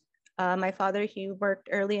lives. My father, he worked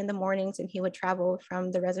early in the mornings and he would travel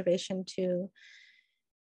from the reservation to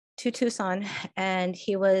Tucson, and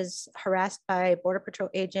he was harassed by Border Patrol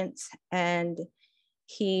agents, and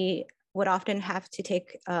he would often have to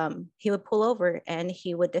he would pull over and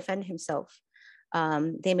he would defend himself.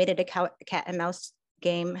 They made it a cat and mouse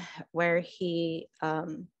game where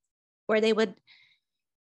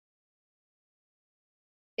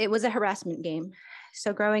it was a harassment game.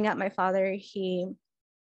 So growing up, my father, he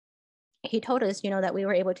told us, that we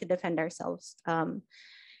were able to defend ourselves.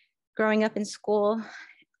 Growing up in school,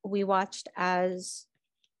 we watched as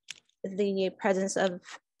the presence of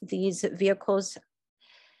these vehicles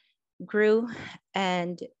grew,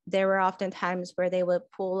 and there were often times where they would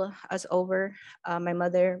pull us over. My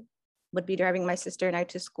mother would be driving my sister and I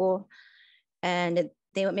to school, and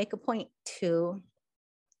they would make a point to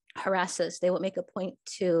harass us. They would make a point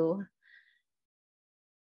to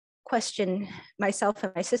question myself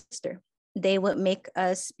and my sister. They would make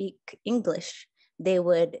us speak English. They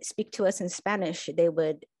would speak to us in Spanish. They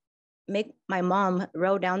would make my mom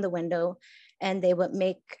roll down the window, and they would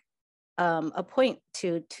make a point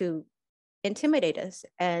to intimidate us.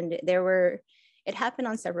 And it happened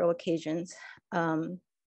on several occasions. There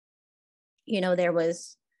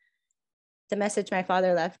was the message my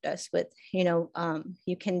father left us with, you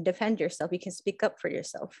can defend yourself, you can speak up for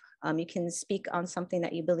yourself, you can speak on something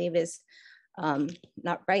that you believe is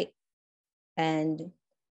not right. And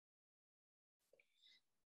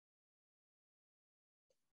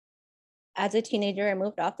as a teenager, I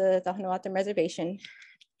moved off the Tohono reservation,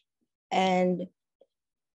 and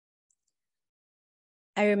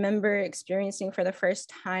I remember experiencing for the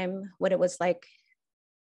first time what it was like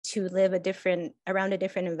to live around a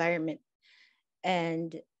different environment.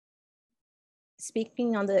 And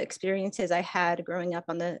speaking on the experiences I had growing up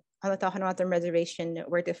on the Tohono reservation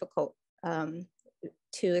were difficult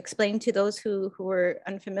to explain to those who were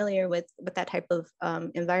unfamiliar with that type of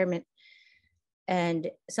environment.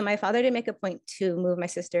 And so my father did make a point to move my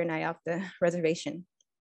sister and I off the reservation.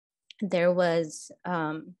 There was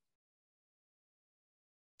a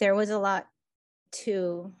lot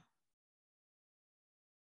to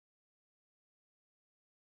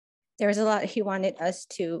there was a lot he wanted us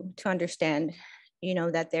to understand, you know,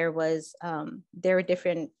 that there were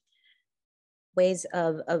different ways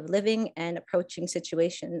of living and approaching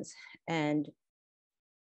situations. And,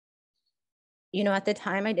 you know, at the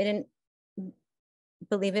time I didn't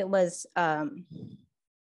believe it was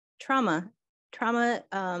trauma,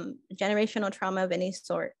 generational trauma of any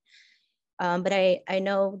sort. But I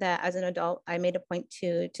know that as an adult, I made a point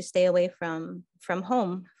to stay away from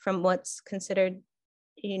home, from what's considered,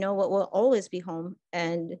 you know, what will always be home.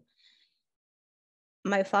 And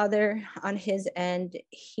my father, on his end,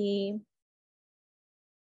 he,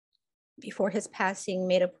 before his passing,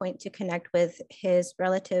 made a point to connect with his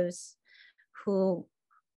relatives who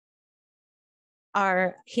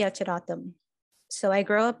are Hiachiratam. So I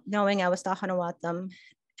grew up knowing I was Tahanawatam,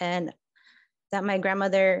 and that my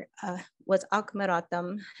grandmother was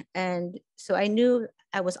Akmaratam. And so I knew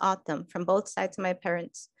I was Atam from both sides of my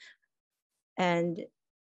parents. And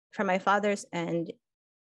from my father's end,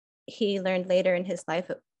 he learned later in his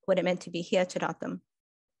life what it meant to be Hiachiratam.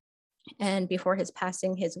 And before his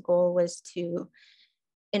passing, his goal was to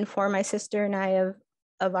inform my sister and I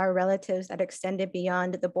of our relatives that extended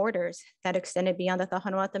beyond the borders, that extended beyond the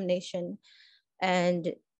Tahanawatam nation.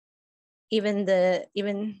 And even this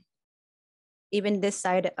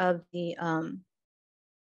side of the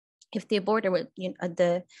if the border would, you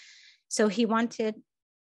know, so he wanted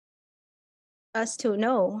us to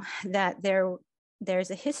know that there was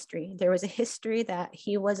a history that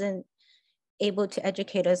he wasn't able to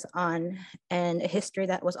educate us on, and a history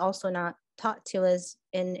that was also not taught to us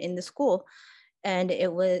in the school. And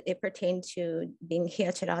it pertained to being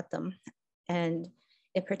Hiachiratam, and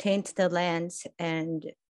it pertained to the lands and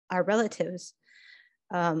our relatives.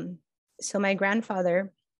 So my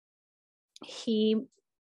grandfather, he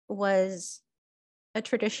was a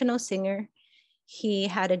traditional singer. He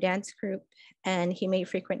had a dance group, and he made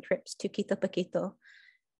frequent trips to Quitobaquito.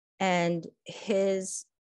 And his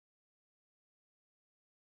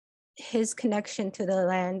connection to the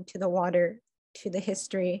land, to the water, to the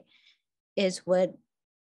history is what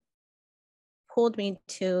pulled me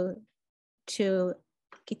to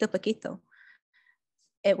Quitobaquito.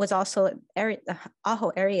 It was also the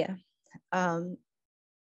A'al area.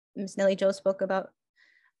 Ms. Nellie Jo spoke about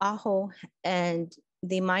A'al and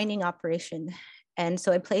the mining operation. And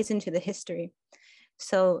so it plays into the history.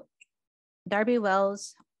 So Darby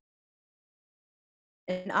Wells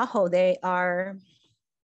and A'al, they are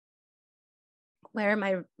where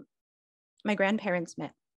my grandparents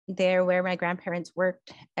met. They're where my grandparents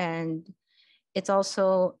worked. And it's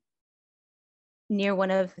also near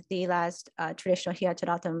one of the last traditional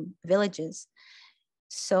Hiachiratam villages.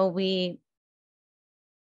 So we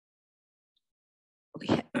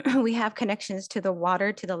have connections to the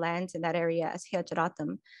water, to the lands in that area as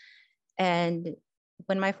Hiachiratam. And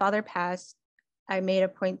when my father passed, I made a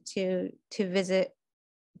point to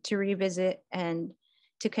revisit, and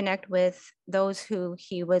to connect with those who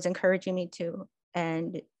he was encouraging me to.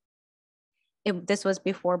 And this was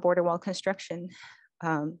before border wall construction.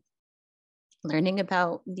 Learning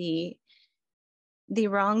about the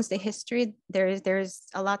wrongs, the history, there's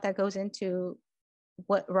a lot that goes into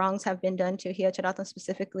what wrongs have been done to Hiachiratam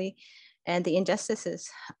specifically, and the injustices.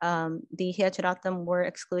 The Hiachiratam were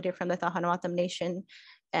excluded from the Tahanawatam nation,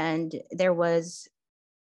 and there was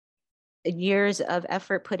years of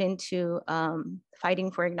effort put into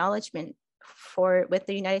fighting for acknowledgement with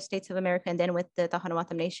the United States of America, and then with the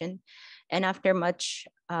Tahanawatam nation. And after much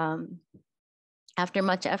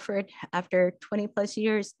effort, after 20 plus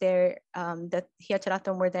years, the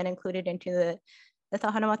Hiachiratam were then included into the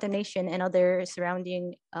Tahanawatam nation and other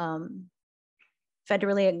surrounding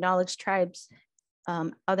federally acknowledged tribes,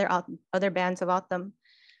 other bands of Atam.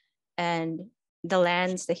 And the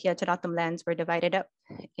lands, the Hiachiratam lands, were divided up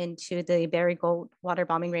into the Berry Gold water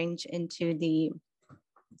bombing range,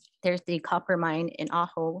 there's the copper mine in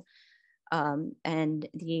A'al, and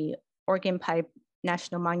the Organ Pipe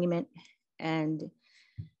National Monument. And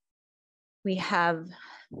we have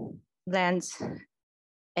lands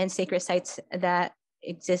and sacred sites that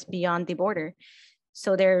exist beyond the border.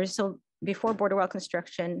 So before border wall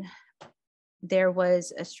construction, there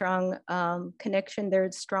was a strong connection,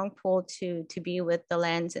 there's a strong pull to be with the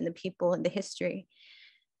lands and the people and the history.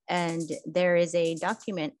 And there is a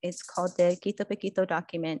document, it's called the Quitobaquito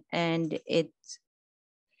document, and it's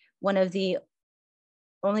one of the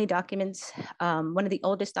only documents, one of the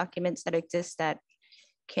oldest documents that exists that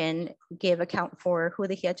can give account for who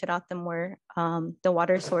the Hiachiratam were, the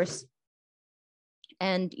water source,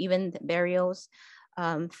 and even the burials,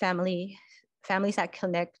 families that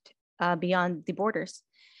connect beyond the borders.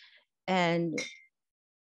 And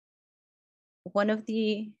one of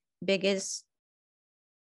the biggest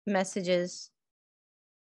messages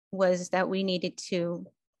was that we needed to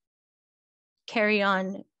carry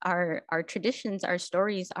on our traditions, our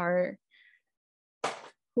stories, our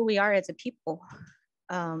who we are as a people,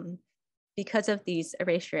 because of these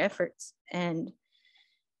erasure efforts. And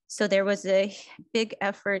so there was a big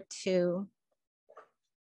effort to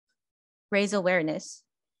raise awareness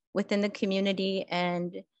within the community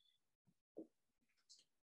and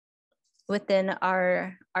within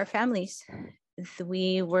our families.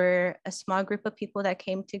 We were a small group of people that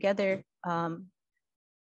came together. And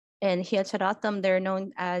Hiacharatam, they're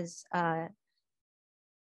known as, they're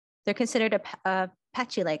considered a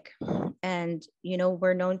patchy lake. And, you know,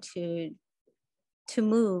 we're known to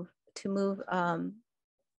move.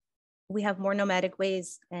 We have more nomadic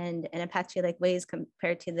ways and Apache like ways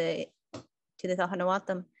compared to the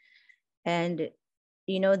Tohono. And,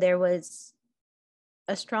 you know, there was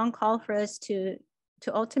a strong call for us to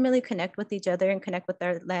ultimately connect with each other and connect with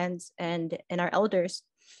our lands and our elders.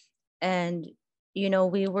 And, you know,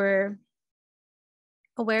 we were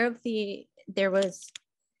aware of there was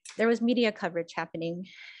media coverage happening,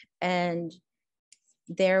 and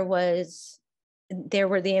there were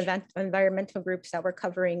the environmental groups that were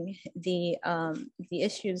covering the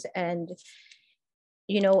issues. And,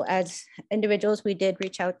 you know, as individuals, we did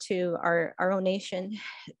reach out to our own nation,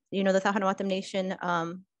 you know, the Tohono Nation,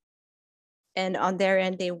 and on their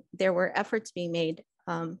end, there were efforts being made,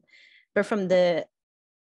 but from a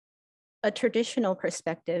traditional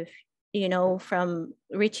perspective, you know, from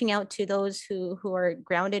reaching out to those who are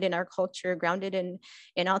grounded in our culture, grounded in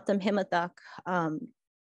Autumn Himatak,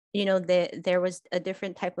 you know, there was a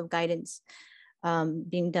different type of guidance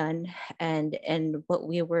being done, and what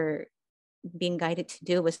we were being guided to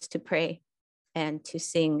do was to pray and to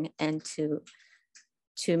sing and to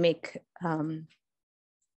make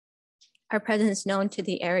our presence known to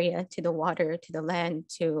the area, to the water, to the land,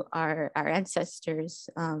 to our ancestors,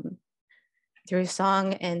 through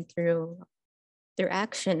song and through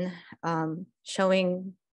action,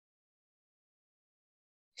 showing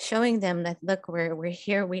them that, look, we're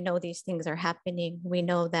here, we know these things are happening, we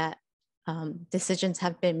know that decisions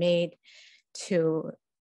have been made to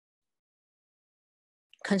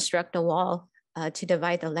construct a wall to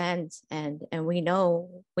divide the lands, and we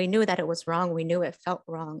knew that it was wrong, we knew it felt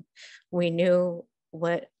wrong, we knew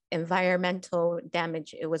what environmental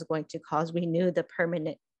damage it was going to cause, we knew the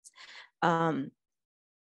permanent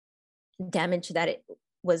damage that it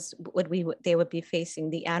was they would be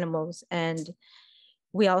facing, the animals. And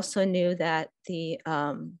we also knew that there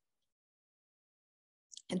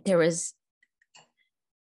was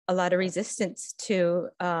a lot of resistance to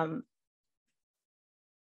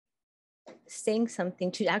saying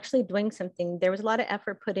something, to actually doing something. There was a lot of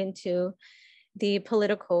effort put into the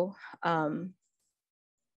political, to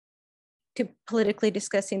politically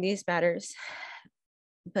discussing these matters.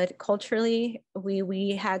 But culturally,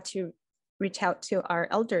 we had to reach out to our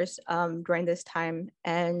elders during this time,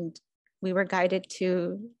 and we were guided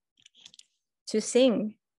to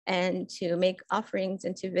sing and to make offerings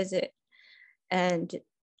and to visit. And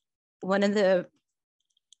one of the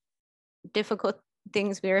difficult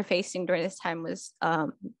things we were facing during this time was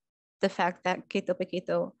the fact that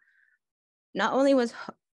Quitobaquito not only was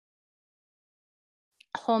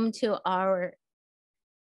home to our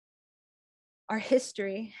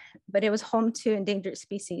history, but it was home to endangered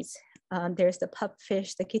species. There's the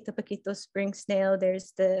pupfish, the Quitobaquito Springs snail,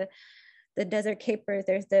 there's the desert caper,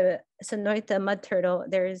 there's the Sonoita mud turtle,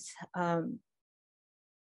 there's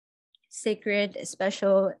sacred,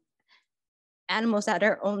 special animals that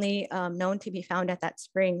are only known to be found at that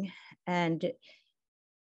spring. And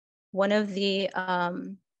one of the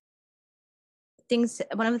things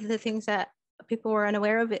that people were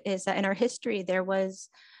unaware of is that in our history, there was,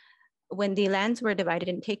 when the lands were divided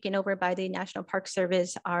and taken over by the National Park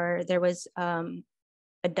Service, there was a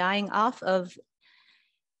dying off of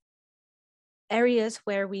areas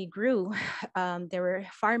where we grew. There were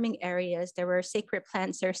farming areas, there were sacred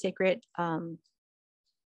plants, there were sacred,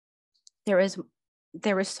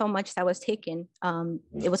 there was so much that was taken.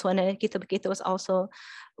 It was Quitobaquito was also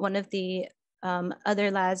one of the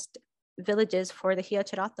other last villages for the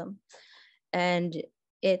Hiacharatam. And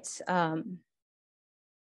it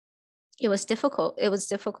was difficult. It was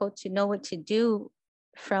difficult to know what to do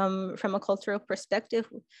from a cultural perspective.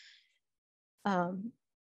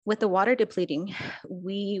 With the water depleting,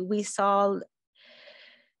 we saw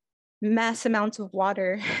mass amounts of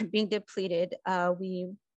water being depleted.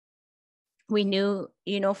 We knew,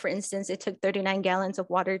 you know, for instance, it took 39 gallons of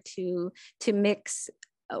water to mix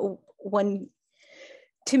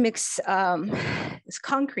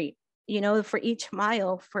concrete. you know, for each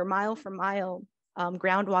mile, for mile,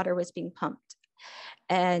 groundwater was being pumped.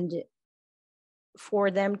 And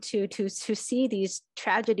for them to see these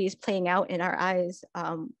tragedies playing out in our eyes,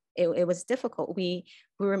 it was difficult. We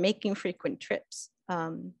were making frequent trips.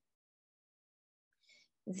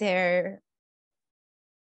 There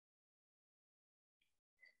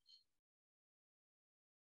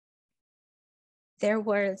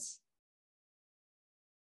was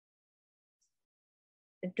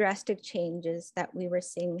drastic changes that we were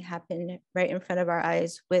seeing happen right in front of our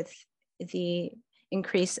eyes with the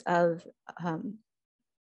increase of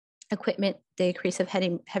equipment, the increase of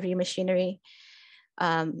heavy machinery.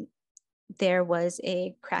 There was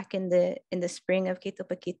a crack in the spring of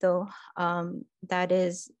Quitobaquito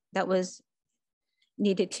that was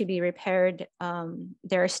needed to be repaired.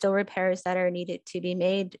 There are still repairs that are needed to be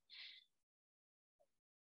made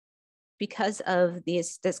because of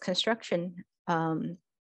this construction.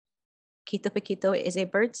 Quitobaquito is a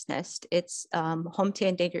bird's nest. It's home to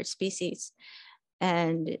endangered species,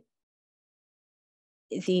 and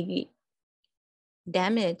the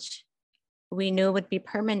damage we knew would be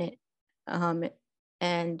permanent. And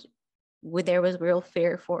there was real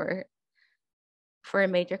fear for a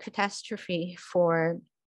major catastrophe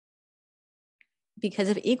because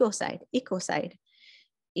of ecocide.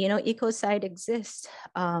 You know, ecocide exists.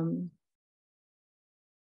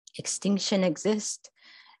 Extinction exists.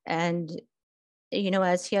 And, you know,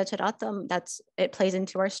 as Hiacharatam, it plays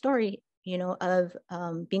into our story, you know, of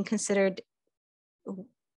being considered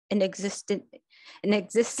an existent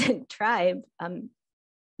tribe,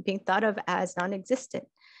 being thought of as non-existent.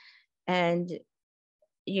 And,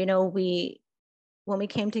 you know, when we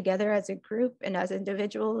came together as a group and as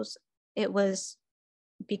individuals, it was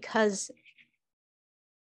because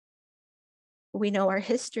we know our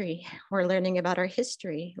history. We're learning about our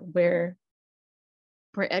history. We're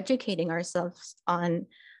educating ourselves on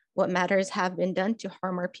what matters have been done to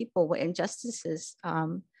harm our people, what injustices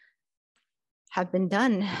have been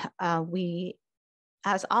done. We,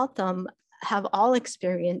 as Altam, have all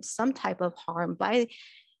experienced some type of harm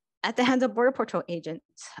at the hands of Border Patrol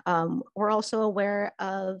agents. We're also aware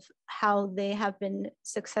of how they have been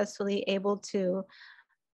successfully able to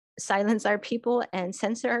silence our people and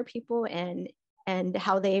censor our people, and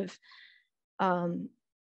how they've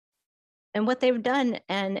and what they've done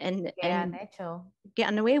and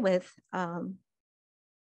gotten away with.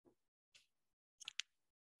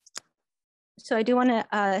 So I do want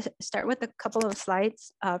to start with a couple of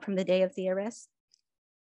slides from the day of the arrest.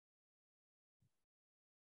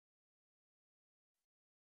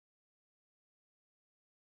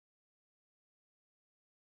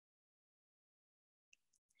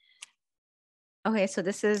 Okay, so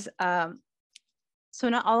this is, so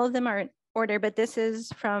not all of them are in order, but this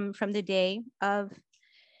is from the day of,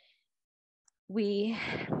 we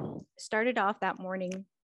started off that morning.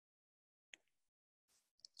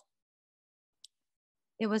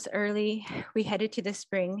 It was early, we headed to the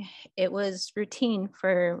spring. It was routine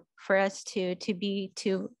for us to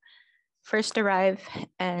first arrive,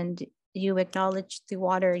 and you acknowledge the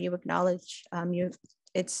water, you acknowledge,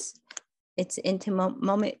 it's intimate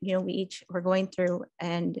moment, you know, we each were going through,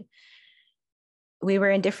 and we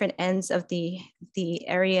were in different ends of the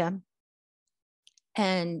area,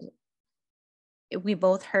 and we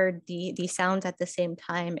both heard the sounds at the same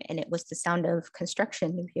time, and it was the sound of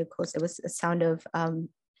construction vehicles. It was the sound of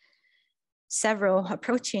several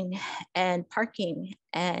approaching and parking,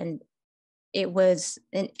 and it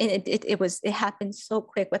happened so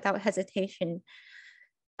quick without hesitation.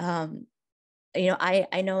 You know,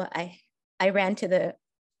 I know I ran to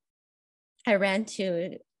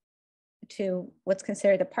what's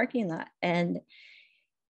considered a parking lot, and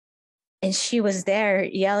she was there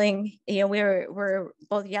yelling. You know, we're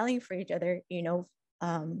both yelling for each other. You know,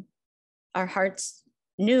 our hearts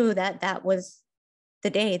knew that was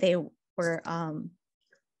the day they were.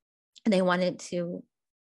 They wanted to,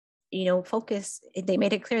 you know, focus. They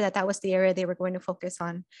made it clear that was the area they were going to focus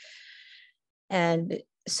on, and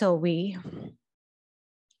so we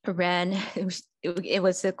ran. It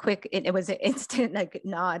was a quick. It was an instant like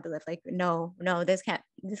nod, like no, this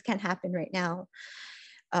can't happen right now.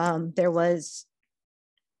 There was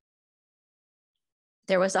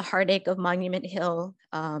a heartache of Monument Hill,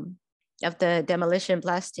 of the demolition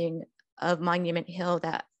blasting of Monument Hill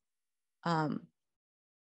that,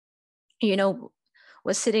 you know,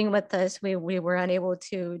 was sitting with us. We were unable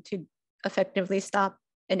to effectively stop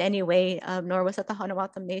in any way, nor was it the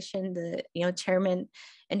Hanawatan Nation, the, you know, chairman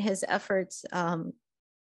and his efforts.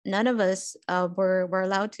 None of us were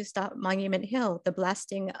allowed to stop Monument Hill, the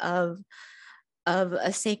blasting of of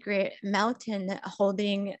a sacred mountain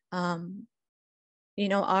holding, you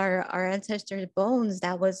know, our ancestors' bones.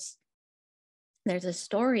 There's a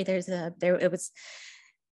story, it was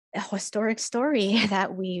a historic story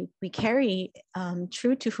that we carry,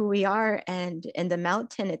 true to who we are, and in the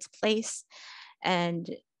mountain, its place. And,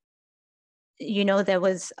 you know, there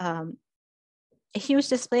was a huge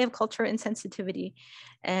display of cultural insensitivity.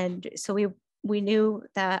 And so we knew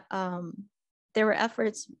that there were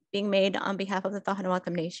efforts being made on behalf of the Tohono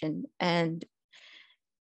Nation. And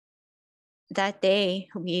that day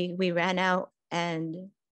we ran out, and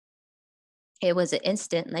it was an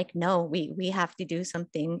instant, like, no, we have to do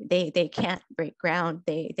something. They can't break ground.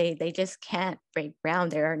 They just can't break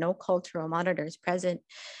ground. There are no cultural monitors present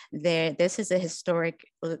there. This is a historic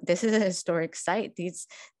site.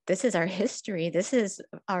 This is our history. This is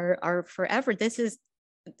our forever. This is,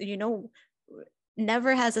 you know,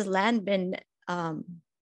 never has this land been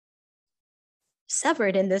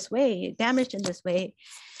severed in this way, damaged in this way.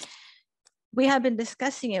 We have been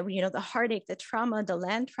discussing it, you know, the heartache, the trauma, the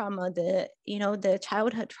land trauma, you know, the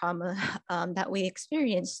childhood trauma that we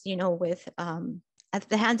experienced, you know, with at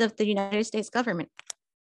the hands of the United States government.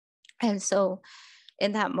 And so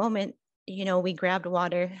in that moment, you know, we grabbed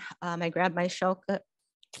water. I grabbed my shoka,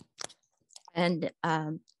 and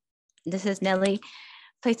this is Nellie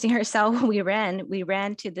placing herself. We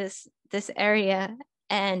ran to this area,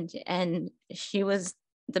 and she was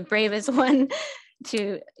the bravest one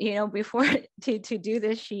to, you know, before to do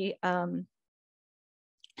this. She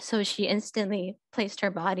so she instantly placed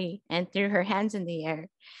her body and threw her hands in the air,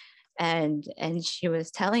 and she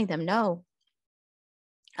was telling them no.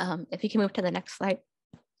 If you can move to the next slide.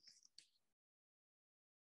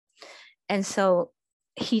 And so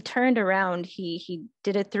he turned around, he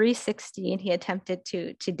did a 360, and he attempted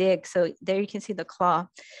to dig. So there you can see the claw,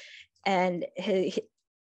 and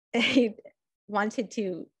he wanted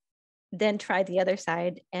to then try the other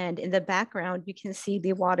side. And in the background, you can see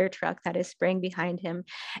the water truck that is spraying behind him.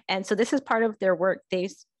 And so this is part of their work. They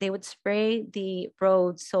would spray the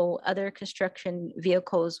roads so other construction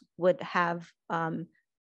vehicles would have,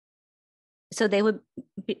 so they would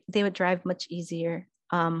drive much easier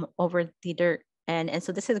over the dirt. And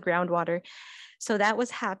so this is groundwater. So that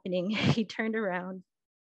was happening. He turned around,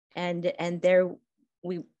 and there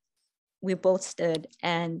we both stood.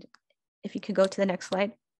 And if you could go to the next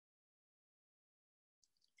slide.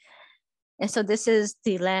 And so this is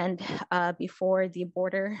the land before the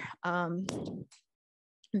border,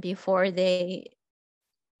 before they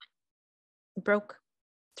broke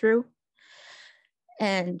through.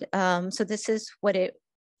 And so this is what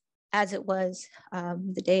as it was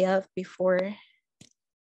the day of, before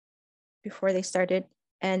they started.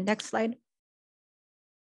 And next slide.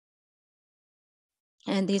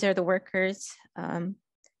 And these are the workers. You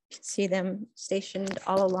can see them stationed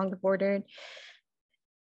all along the border.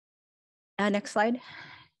 Next slide.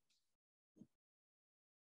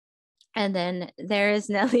 And then there is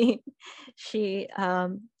Nellie. She,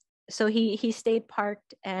 so he stayed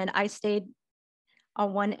parked, and I stayed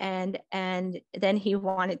on one end, and then he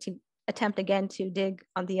wanted to attempt again to dig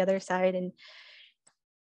on the other side, and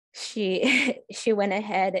she went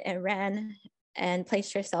ahead and ran and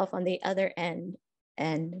placed herself on the other end,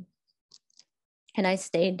 and I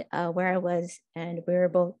stayed where I was, and we were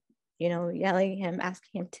both, you know, yelling him,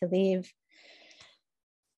 asking him to leave.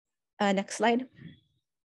 Next slide.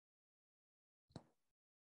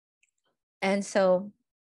 And so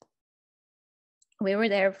we were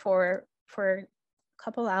there for a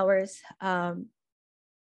couple hours. I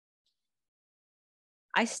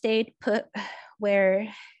stayed put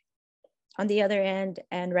where on the other end,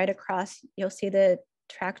 and right across, you'll see the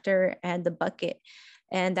tractor and the bucket.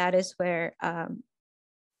 And that is where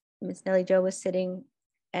Ms. Nellie Jo was sitting.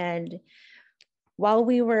 And while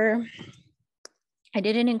we were, I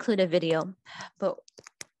didn't include a video, but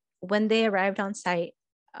when they arrived on site,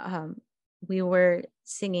 we were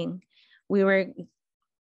singing. We were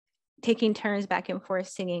taking turns back and forth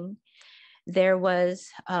singing. There was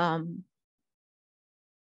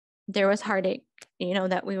heartache, you know,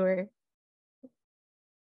 that we were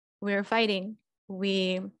fighting.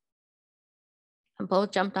 We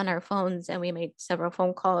both jumped on our phones, and we made several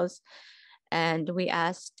phone calls, and we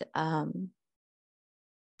asked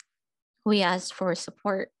for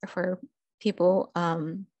support for people,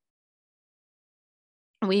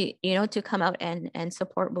 we, you know, to come out and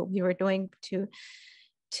support what we were doing, to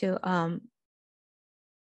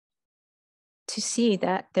see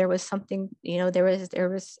that there was something, you know, there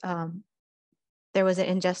was an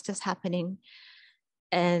injustice happening.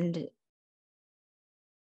 And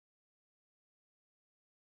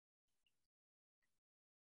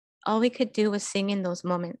all we could do was sing in those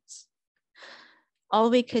moments. All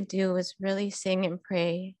we could do was really sing and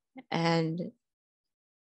pray. And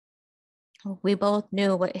we both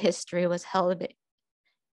knew what history was held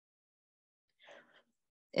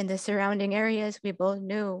in the surrounding areas. We both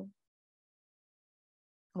knew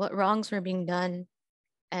what wrongs were being done.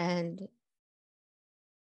 And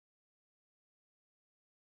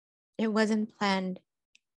it wasn't planned.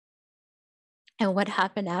 And what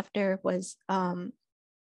happened after was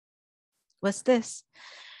this.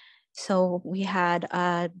 So we had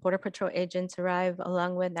Border Patrol agents arrive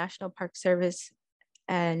along with National Park Service.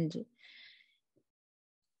 And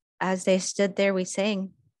as they stood there, we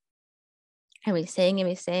sang. And we sang and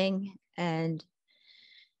we sang. And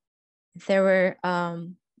there were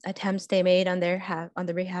attempts they made on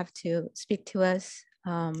the behalf to speak to us.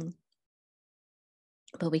 But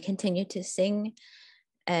we continued to sing.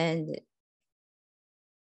 And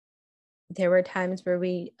there were times where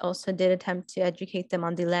we also did attempt to educate them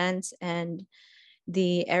on the lands and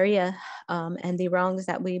the area and the wrongs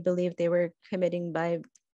that we believe they were committing by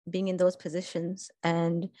being in those positions.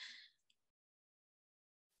 And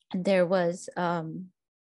there was a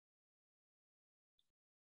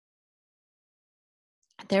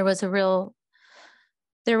real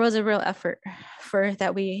effort for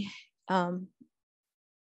that we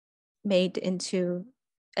made into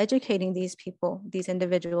educating these people, these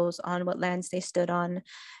individuals, on what lands they stood on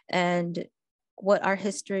and what our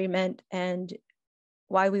history meant and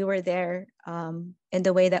why we were there in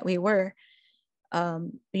the way that we were.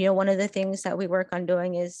 One of the things that we work on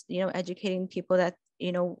doing is, educating people that,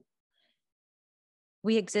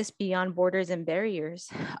 we exist beyond borders and barriers,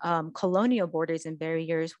 colonial borders and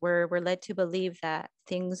barriers, where we're led to believe that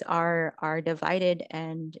things are divided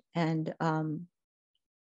and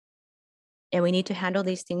we need to handle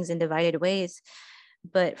these things in divided ways.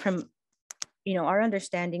 But from, our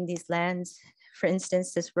understanding, these lands, for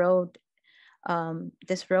instance, this road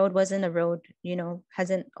wasn't a road,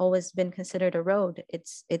 hasn't always been considered a road.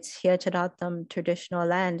 It's Hiacharatam traditional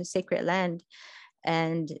land, sacred land.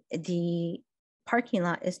 And the parking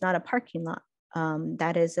lot is not a parking lot.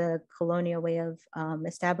 That is a colonial way of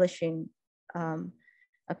establishing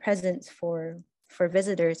a presence for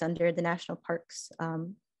visitors under the national parks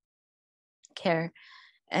care.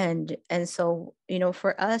 And so,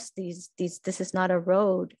 for us, this is not a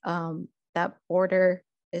road. That border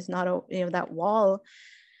is not that wall,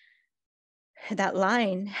 that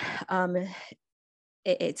line,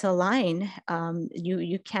 it's a line.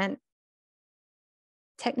 You can't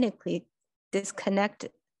technically disconnect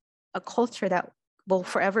a culture that will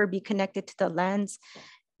forever be connected to the lands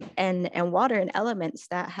and water and elements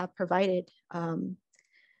that have provided.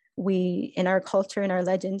 We, in our culture, in our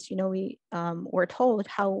legends, we were told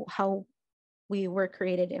how we were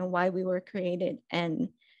created and why we were created. And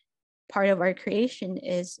part of our creation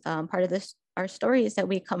is part of this, our story is that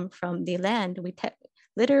we come from the land. We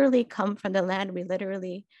literally come from the land. We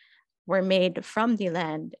literally were made from the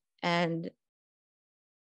land. And,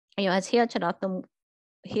 as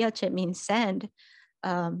Hiache means sand,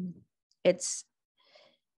 it's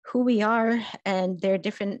who we are. And there are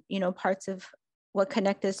different, parts of what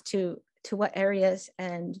connect us to what areas.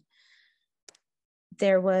 And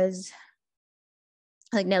there was,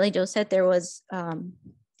 like Nellie Jo said, there was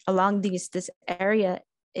along this area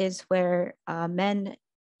is where men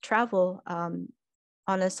travel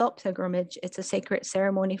on a salt pilgrimage. It's a sacred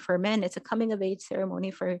ceremony for men. It's a coming of age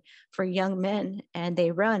ceremony for young men. And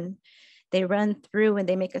they run through and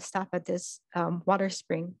they make a stop at this water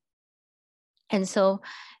spring. And so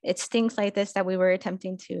it's things like this that we were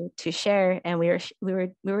attempting to share. And we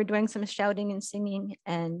were doing some shouting and singing,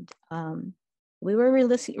 and we were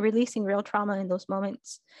releasing real trauma in those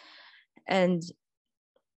moments. And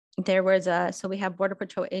there was so we have Border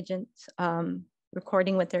Patrol agents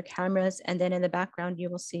recording with their cameras, and then in the background you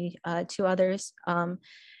will see two others, and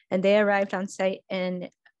they arrived on site and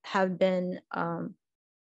have been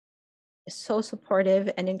so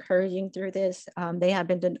supportive and encouraging through this. They have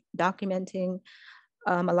been documenting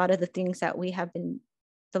a lot of the things that we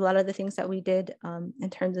did in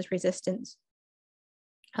terms of resistance.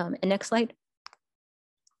 And next slide.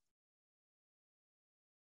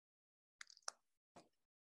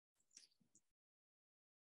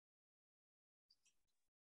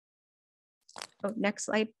 Oh, next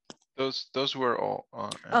slide. Those were all. Oh,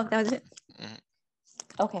 that was it.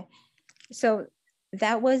 Mm-hmm. Okay, so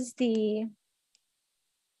that was the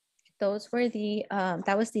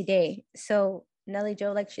day. So Nellie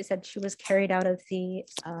Jo, like she said, she was carried out of the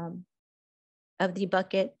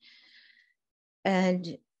bucket,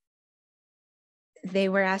 and they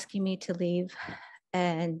were asking me to leave,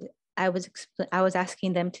 and I was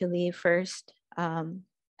asking them to leave first. I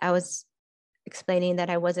was explaining that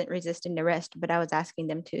I wasn't resisting arrest, but I was asking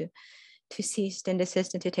them to cease and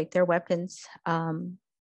desist and to take their weapons.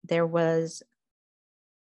 There was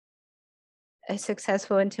a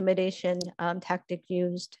successful intimidation tactic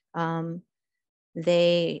used.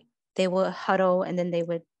 They would huddle and then they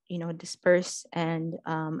would, you know, disperse. And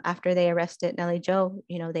after they arrested Nellie Jo,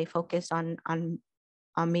 you know, they focused on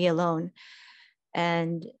me alone,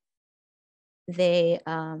 and they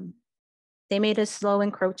made a slow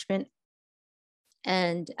encroachment.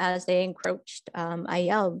 And as they encroached, I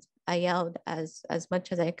yelled as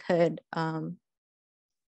much as I could.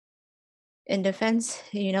 In defense,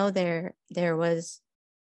 you know, there was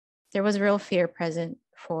real fear present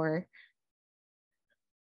for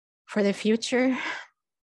the future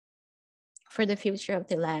of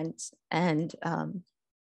the lands. And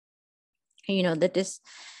you know, the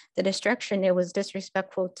destruction, it was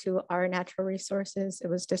disrespectful to our natural resources. It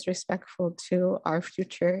was disrespectful to our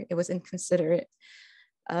future. It was inconsiderate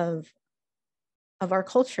of our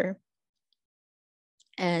culture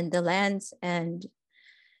and the lands. And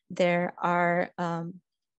there are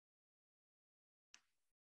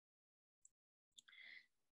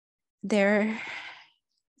there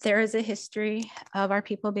is a history of our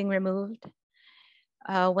people being removed.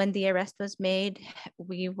 When the arrest was made,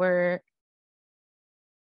 we were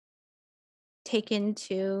taken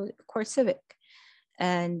to court civic,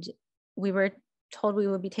 and we were told we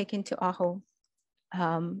would be taken to A'al.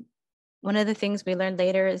 One of the things we learned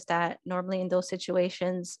later is that normally in those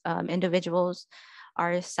situations, individuals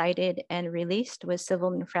are cited and released with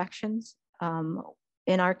civil infractions.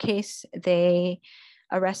 In our case, they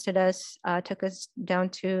arrested us, took us down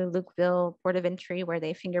to Lukeville Port of Entry, where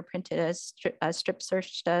they fingerprinted us, strip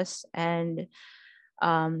searched us, and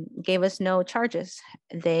gave us no charges.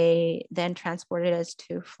 They then transported us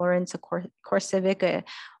to Florence, a Core Civic, a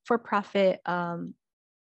for-profit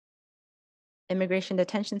immigration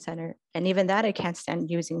detention center. And even that I can't stand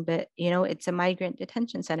using, but you know, it's a migrant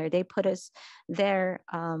detention center. They put us there.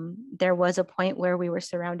 There was a point where we were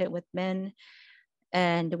surrounded with men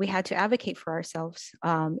and we had to advocate for ourselves.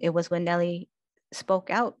 It was when Nellie spoke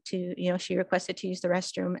out to, you know, she requested to use the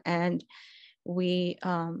restroom, and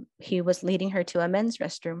he was leading her to a men's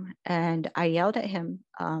restroom, and I yelled at him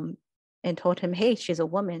and told him, hey, she's a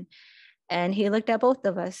woman. And he looked at both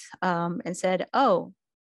of us and said, oh,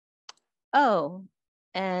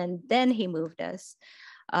 and then he moved us.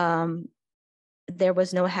 There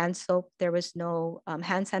was no hand soap, there was no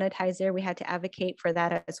hand sanitizer. We had to advocate for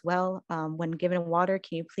that as well. When given water,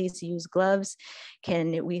 can you please use gloves?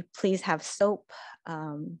 Can we please have soap?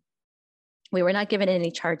 We were not given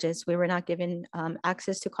any charges. We were not given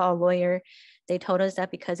access to call a lawyer. They told us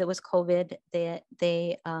that because it was COVID, it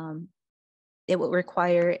would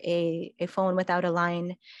require a phone without a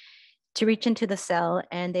line to reach into the cell,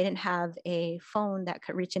 and they didn't have a phone that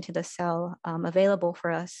could reach into the cell available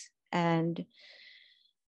for us. And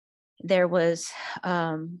there was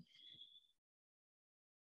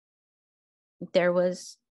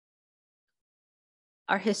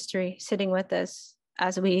our history sitting with us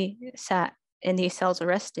as we sat in these cells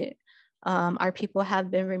arrested. Our people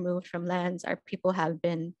have been removed from lands. Our people have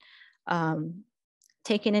been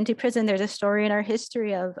taken into prison. There's a story in our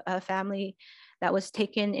history of a family that was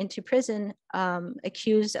taken into prison,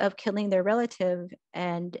 accused of killing their relative,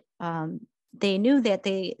 and they knew that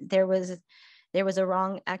there was a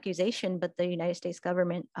wrong accusation, but the United States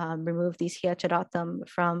government removed these hiacharatam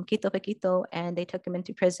from Quitobaquito, and they took them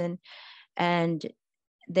into prison. And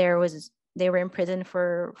they were in prison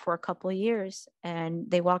for a couple of years, and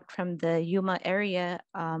they walked from the Yuma area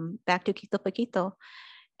back to Quitobaquito.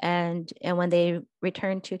 And when they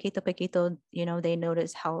returned to Quitobaquito, you know, they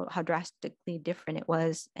noticed how drastically different it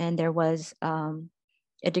was. And there was a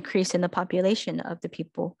decrease in the population of the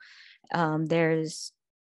people. There's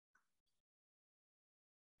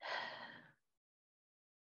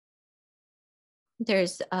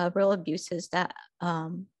real abuses that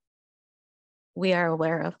we are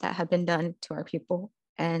aware of that have been done to our people.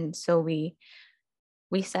 And so we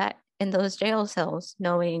sat in those jail cells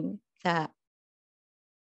knowing that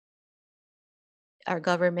our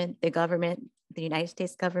government, the United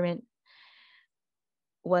States government,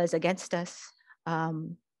 was against us,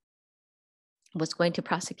 was going to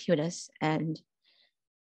prosecute us. And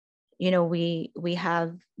you know, we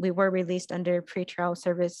were released under pretrial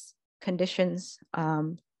service conditions,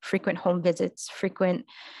 frequent home visits, frequent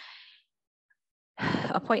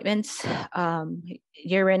appointments,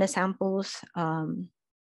 urine samples.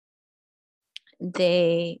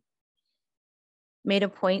 They made a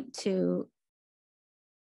point to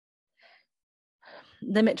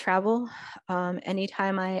limit travel.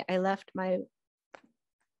 Anytime I left my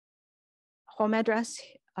home address,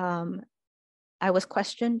 I was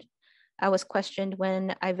questioned. I was questioned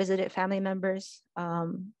when I visited family members.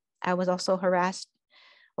 I was also harassed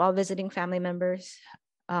while visiting family members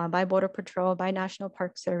by Border Patrol, by National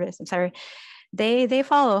Park Service. I'm sorry. They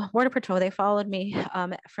follow Border Patrol. They followed me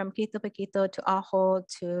from Quitobaquito to A'al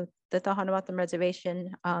to the Tohono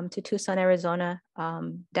Reservation to Tucson, Arizona,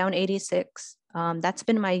 down 86. That's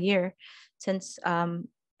been my year since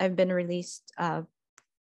I've been released.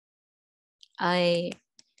 I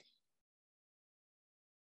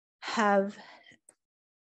have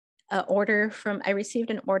I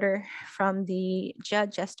received an order from the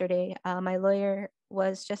judge yesterday. My lawyer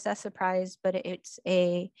was just as surprised, but it's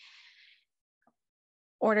a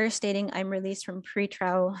order stating I'm released from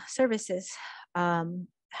pretrial services.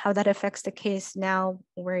 How that affects the case now,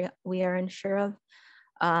 we are unsure of.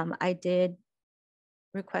 I did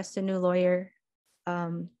request a new lawyer.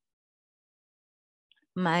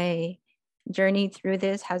 My journey through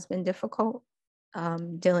this has been difficult,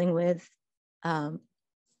 dealing with,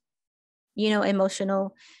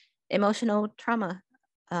 emotional trauma.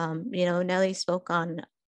 Nellie spoke on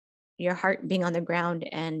your heart being on the ground,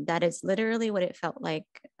 and that is literally what it felt like.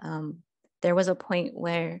 There was a point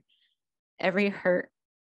where every hurt,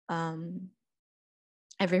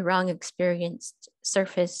 every wrong experience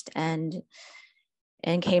surfaced and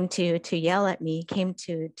came to yell at me, came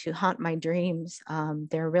to haunt my dreams.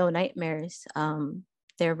 They're real nightmares.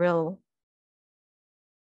 They're real.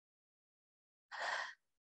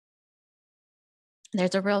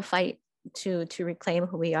 There's a real fight to reclaim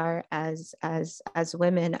who we are as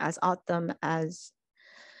women, as Autumn, as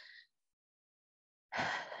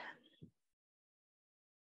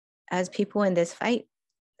people in this fight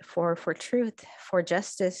for truth, for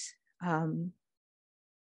justice.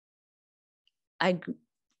 I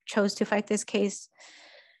chose to fight this case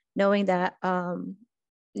knowing that,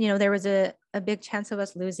 there was a big chance of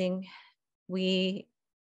us losing. We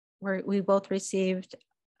both received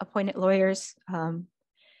appointed lawyers,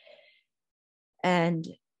 and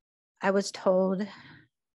I was told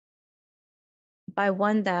by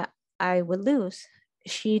one that I would lose.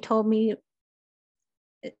 She told me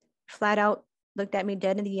flat out, looked at me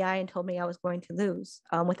dead in the eye and told me I was going to lose,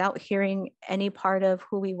 without hearing any part of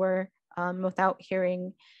who we were, without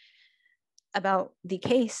hearing about the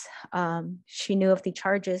case. She knew of the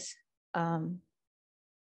charges. I'm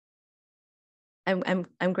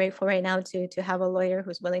grateful right now to have a lawyer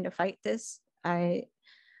who's willing to fight this. I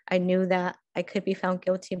knew that I could be found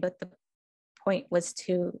guilty, but the point was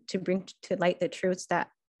to bring to light the truths that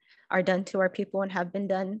are done to our people and have been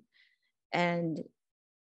done. And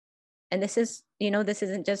this is, this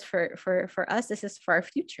isn't just for us, this is for our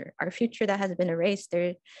future that has been erased.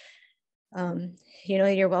 There,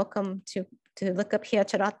 you're welcome to look up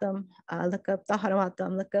Hiacharatam, look up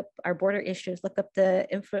Taharawatam, look up our border issues, look up the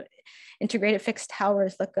integrated fixed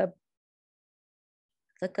towers, look up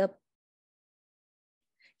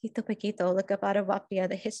Quitobaquito, look up A'al Waippia,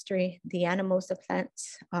 the history, the animals, the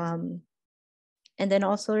plants. And then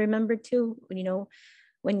also remember too,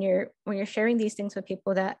 when you're sharing these things with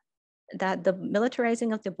people, that the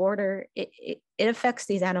militarizing of the border, it affects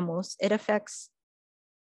these animals. It affects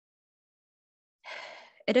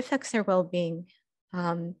their well-being.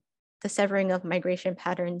 The severing of migration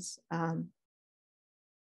patterns.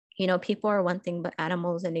 People are one thing, but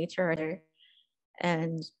animals and nature are there.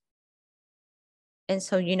 And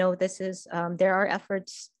so, this is, there are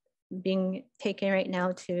efforts being taken right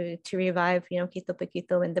now to revive,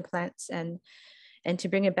 Quitobaquito and the plants, and to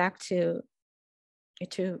bring it back to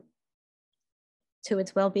its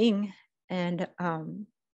well-being. And,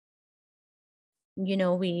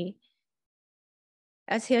 we,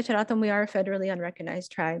 as Hiacharatam, we are a federally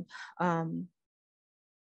unrecognized tribe.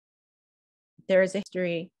 There is a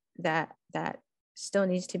history that still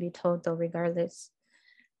needs to be told, though, regardless.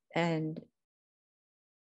 And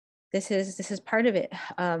this is part of it.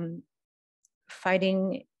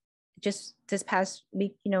 Fighting, just this past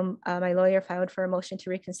week, my lawyer filed for a motion to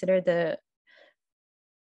reconsider the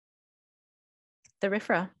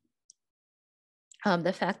RFRA.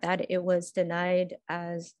 The fact that it was denied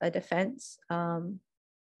as a defense,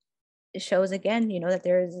 it shows again, that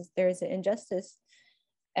there is an injustice.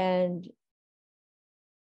 And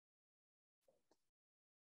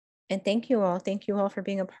thank you all for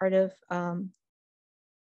being a part of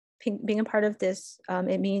this.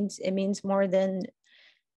 It means more than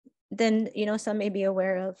some may be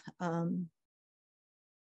aware of.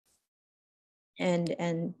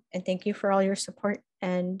 And thank you for all your support.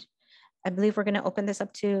 And I believe we're going to open this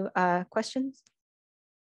up to questions.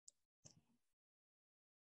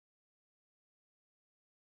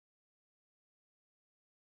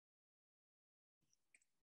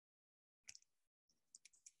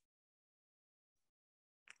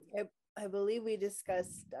 I believe we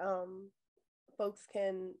discussed, folks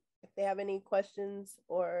can, if they have any questions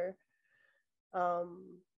or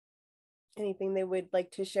anything they would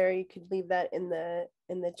like to share, you could leave that in the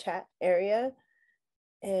chat area.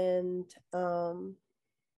 And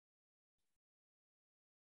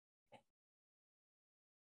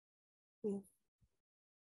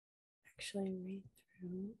actually read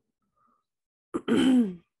through.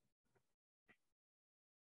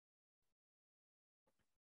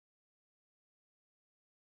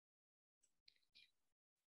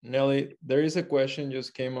 Nelly, there is a question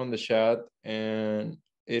just came on the chat, and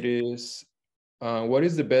it is, what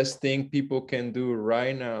is the best thing people can do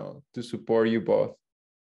right now to support you both?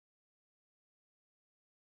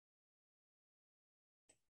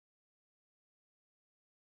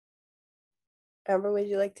 Amber, would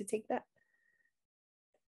you like to take that?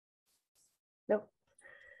 No.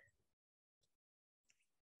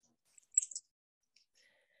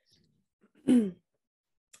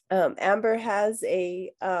 Amber has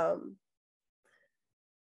a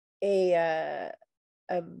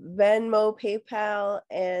Venmo, PayPal,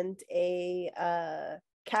 and a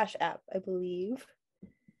Cash App, I believe.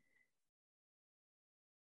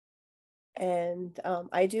 And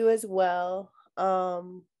I do as well.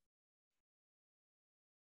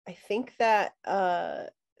 I think that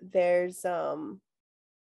there's I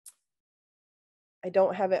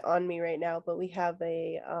don't have it on me right now, but we have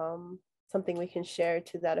a something we can share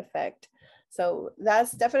to that effect. So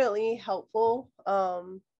that's definitely helpful.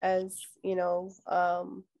 As you know,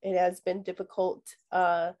 it has been difficult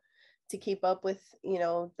to keep up with, you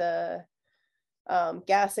know, the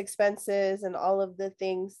gas expenses and all of the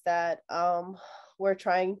things that we're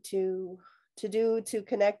trying to do to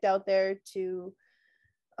connect out there, to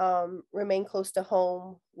remain close to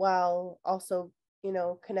home while also, you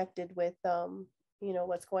know, connected with you know,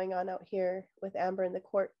 what's going on out here with Amber in the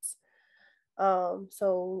courts.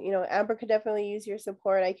 So, you know, Amber could definitely use your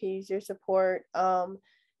support. I could use your support.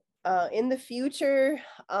 In the future,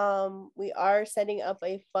 we are setting up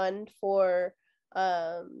a fund for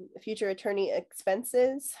future attorney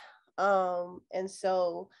expenses. And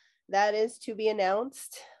so that is to be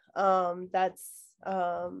announced. That's,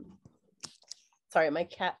 sorry, my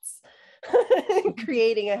cat's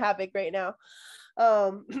creating a havoc right now.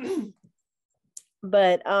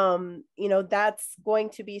 But you know, that's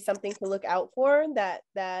going to be something to look out for, that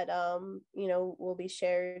you know, will be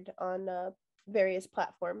shared on various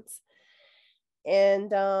platforms.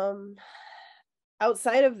 And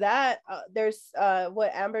outside of that, there's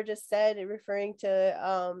what Amber just said, referring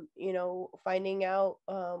to you know, finding out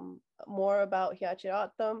more about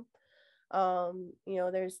Hiachiatam. You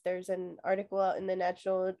know, there's an article out in the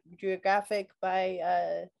National Geographic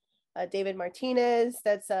by David Martinez.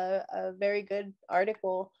 That's a very good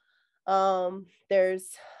article. There's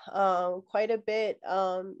quite a bit,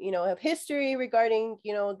 you know, of history regarding,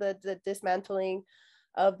 you know, the dismantling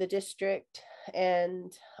of the district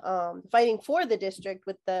and fighting for the district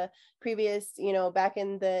with the previous, you know, back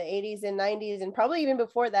in the 80s and 90s, and probably even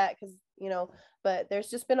before that, because, you know, but there's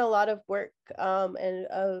just been a lot of work and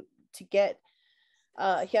to get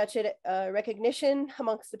Hiachit recognition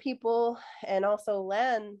amongst the people, and also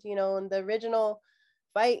land. You know, and the original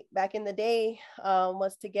fight back in the day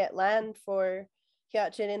was to get land for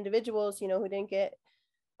Hiachit individuals, you know, who didn't get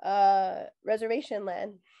reservation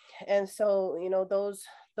land. And so, you know, those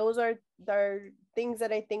are things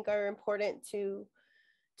that I think are important to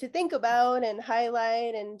think about and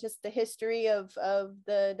highlight, and just the history of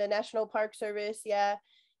the National Park Service. Yeah,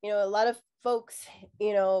 you know, a lot of folks,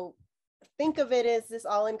 you know, think of it as this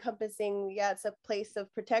all-encompassing, yeah, it's a place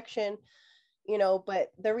of protection, you know,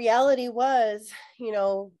 but the reality was, you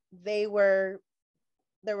know, there were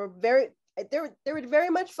very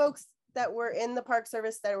much folks that were in the Park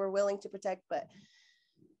Service that were willing to protect, but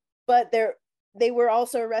they were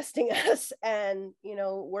also arresting us and, you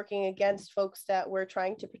know, working against folks that were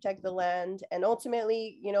trying to protect the land. And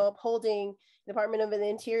ultimately, you know, upholding the Department of the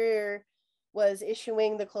Interior was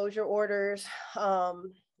issuing the closure orders.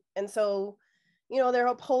 And so, you know, they're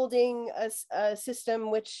upholding a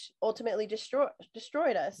system which ultimately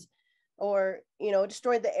destroyed us, or, you know,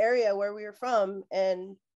 destroyed the area where we were from,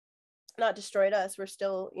 and not destroyed us. We're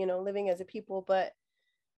still, you know, living as a people. But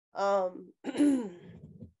I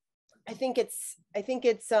think it's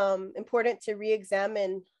important to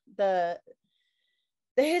re-examine the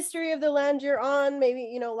history of the land you're on. Maybe,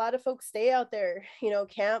 you know, a lot of folks stay out there, you know,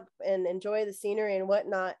 camp and enjoy the scenery and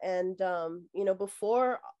whatnot. And you know,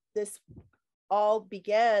 before this all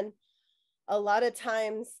began, a lot of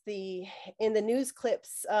times in the news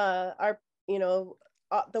clips are, you know,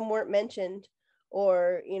 them weren't mentioned,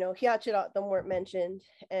 or, you know, hiachirattam weren't mentioned.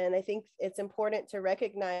 And I think it's important to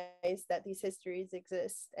recognize that these histories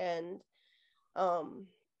exist. And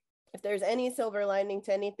if there's any silver lining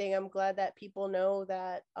to anything, I'm glad that people know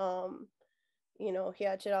that, you know,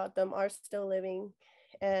 hiachirattam are still living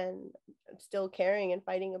and still caring and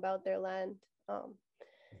fighting about their land.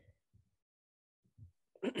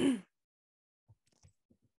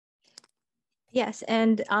 Yes,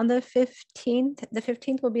 and on the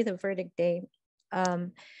 15th will be the verdict day.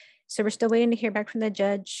 So we're still waiting to hear back from the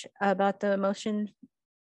judge about the motion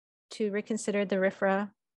to reconsider the RFRA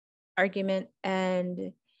argument.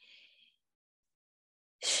 And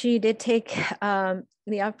she did take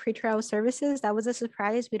the off pretrial services. That was a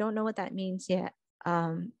surprise. We don't know what that means yet.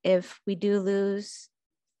 If we do lose,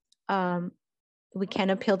 we can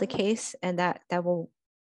appeal the case, and that will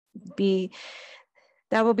be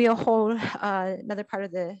a whole another part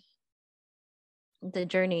of the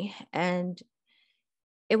journey. And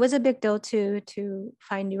it was a big deal to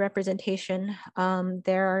find new representation.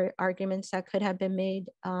 There are arguments that could have been made.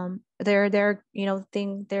 There you know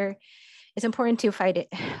it's important to fight it,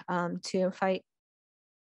 to fight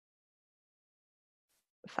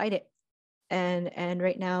it. And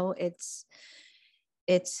right now it's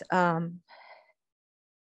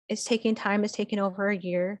taking time. It's taken over a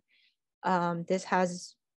year. This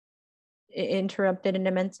has interrupted an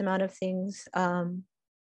immense amount of things.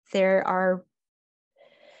 There's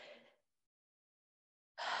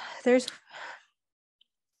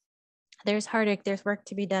heartache, there's work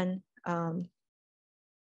to be done,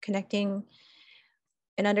 connecting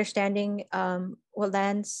and understanding what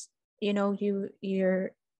lands, you know,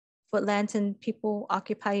 what lands and people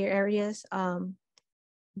occupy your areas,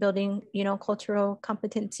 building, you know, cultural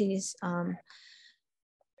competencies,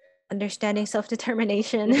 understanding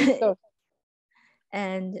self-determination,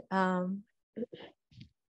 and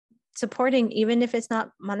supporting, even if it's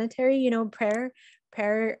not monetary, you know, prayer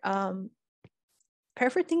for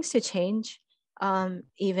things to change.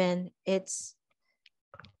 Even this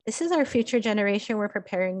is our future generation we're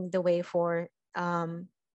preparing the way for.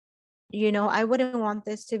 You know, I wouldn't want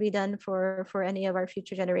this to be done for any of our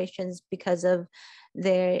future generations because of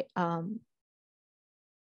their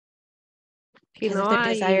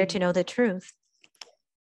desire to know the truth.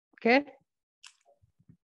 ¿Qué?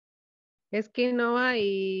 Es quinoa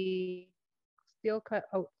y steel cut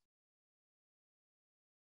oats.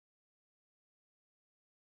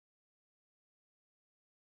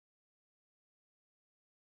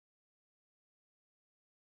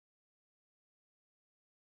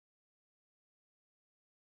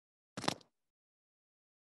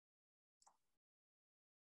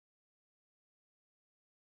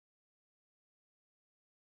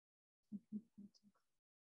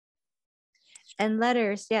 And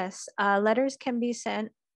letters, yes. Letters can be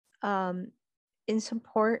sent in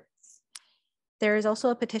support. There is also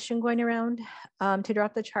a petition going around to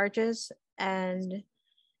drop the charges. And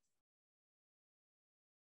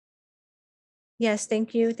yes,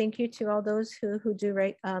 thank you. Thank you to all those who do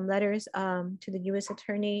write letters to the U.S.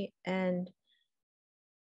 Attorney, and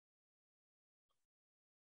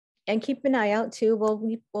keep an eye out too. We'll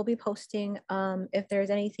be posting if there's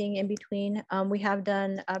anything in between. We have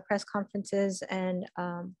done press conferences, and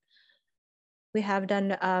we have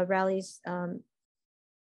done rallies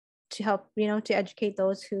to help, you know, to educate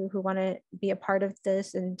those who want to be a part of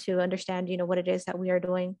this and to understand, you know, what it is that we are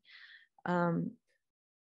doing.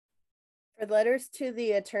 For letters to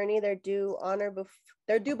the attorney, they're due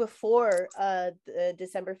before the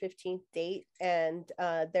December 15th date, and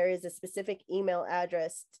there is a specific email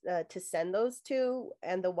address to send those to,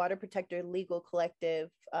 and the Water Protector Legal Collective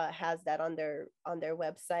has that on their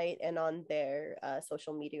website and on their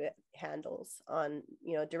social media handles, on,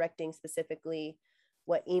 you know, directing specifically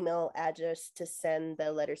what email address to send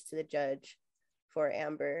the letters to the judge for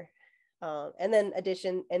Amber. And then in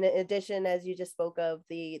addition, as you just spoke of,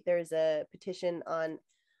 there's a petition on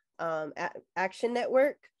Action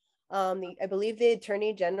Network. I believe the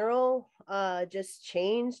Attorney General just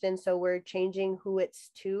changed, and so we're changing who it's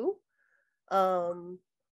to. And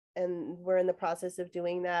we're in the process of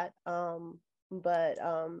doing that. But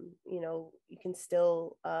you know, you can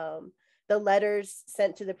still the letters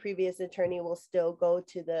sent to the previous attorney will still go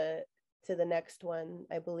to the next one,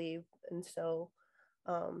 I believe. And so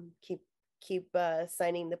keep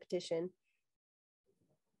signing the petition.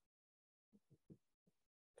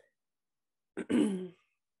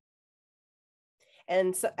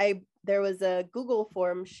 And so there was a Google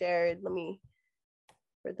form shared,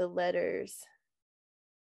 for the letters.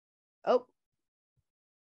 Oh,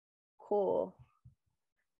 cool.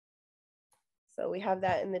 So we have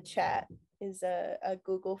that in the chat. is a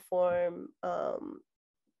Google form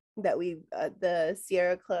that the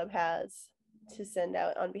Sierra Club has to send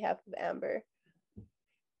out on behalf of Amber.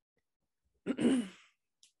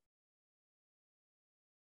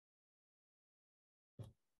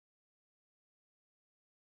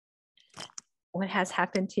 What has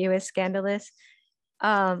happened to you is scandalous.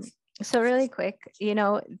 So really quick, you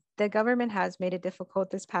know, the government has made it difficult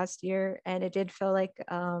this past year, and it did feel like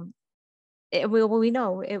we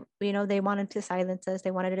know it, you know, they wanted to silence us.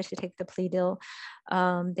 They wanted us to take the plea deal.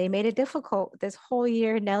 They made it difficult this whole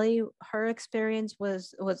year. Nellie, her experience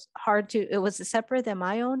was hard to, it was separate than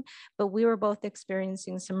my own, but we were both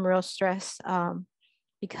experiencing some real stress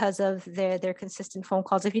because of their consistent phone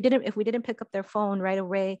calls. If we didn't pick up their phone right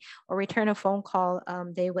away or return a phone call,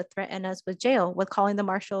 they would threaten us with jail, with calling the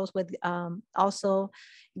marshals, with also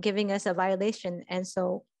giving us a violation. And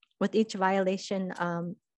so with each violation,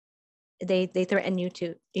 they threaten you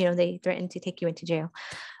to, you know, they threaten to take you into jail.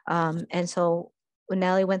 And so when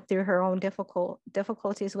Nellie went through her own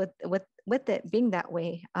difficulties with it being that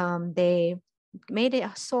way, they made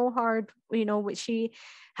it so hard, you know, what she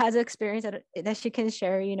has experience that she can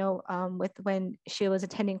share, you know, with when she was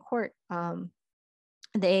attending court.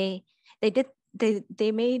 They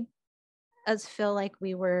made us feel like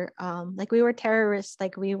we were terrorists,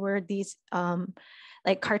 like we were these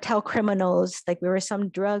like cartel criminals, like we were some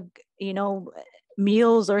drug, you know,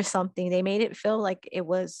 mules or something. They made it feel like it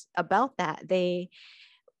was about that. They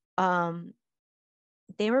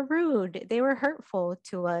were rude. They were hurtful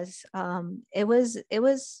to us. It was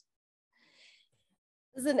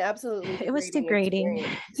an absolutely it was degrading.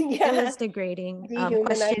 Yeah. It was degrading. Dehumanizing,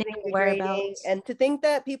 Questioning degrading, whereabouts. and to think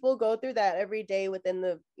that people go through that every day within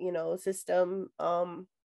the, you know, system, you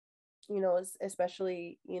know,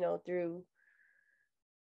 especially, you know, through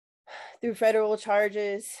federal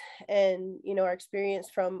charges, and, you know, our experience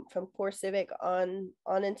from Core Civic on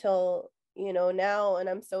until, you know, now. And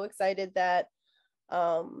I'm so excited that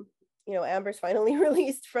you know, Amber's finally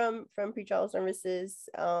released from pretrial services,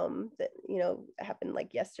 that, you know, happened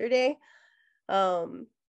like yesterday. And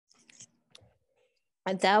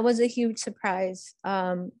that was a huge surprise.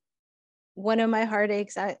 One of my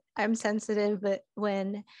heartaches, I'm sensitive, but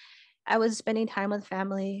when I was spending time with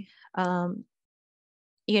family,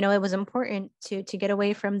 you know, it was important to get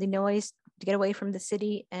away from the noise, to get away from the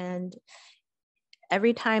city. And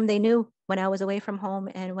every time they knew when I was away from home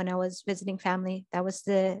and when I was visiting family,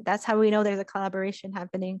 that's how we know there's a collaboration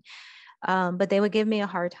happening. But they would give me a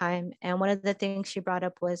hard time. And one of the things she brought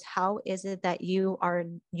up was, how is it that you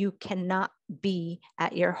cannot be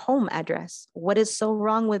at your home address? What is so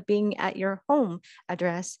wrong with being at your home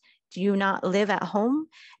address? Do you not live at home?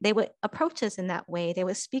 They would approach us in that way. They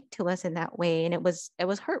would speak to us in that way. And it was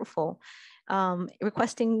hurtful.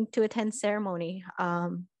 Requesting to attend ceremony,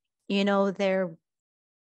 you know,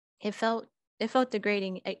 it felt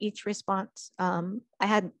degrading at each response. I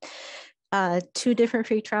had 2 different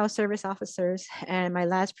pretrial service officers, and my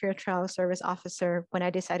last pretrial service officer, when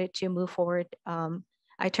I decided to move forward,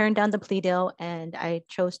 I turned down the plea deal and I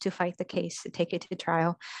chose to fight the case, to take it to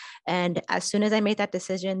trial. And as soon as I made that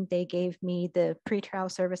decision, they gave me the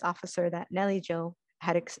pretrial service officer that Nellie Jo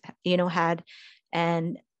had, you know, had,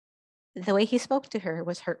 and the way he spoke to her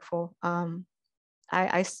was hurtful.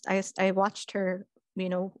 I watched her, you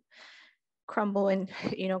know, crumble and,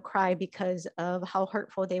 you know, cry because of how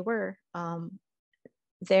hurtful they were.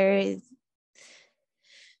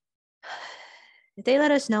 They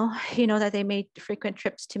let us know, you know, that they made frequent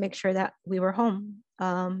trips to make sure that we were home,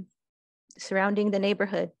 surrounding the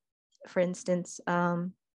neighborhood, for instance.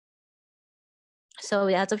 So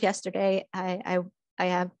as of yesterday, I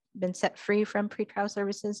have been set free from pretrial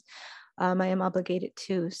services. I am obligated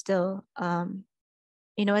to still,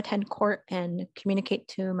 you know, attend court and communicate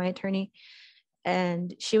to my attorney.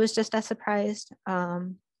 And she was just as surprised.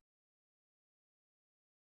 But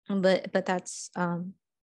that's,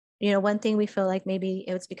 you know, one thing we feel like maybe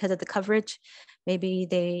it was because of the coverage. Maybe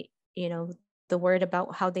they, you know, the word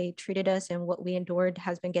about how they treated us and what we endured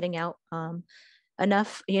has been getting out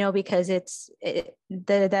enough, you know, because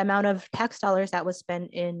the amount of tax dollars that was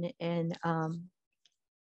spent in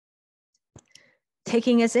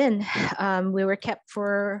taking us in. We were kept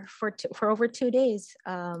for over 2 days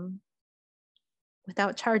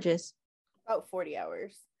without charges. About 40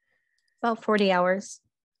 hours. About 40 hours,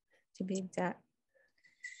 to be exact.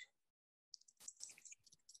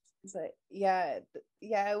 But yeah,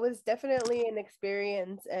 it was definitely an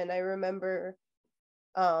experience. And I remember,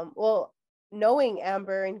 well, knowing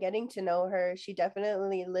Amber and getting to know her, she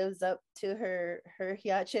definitely lives up to her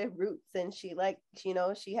Hiache roots. And she, like, you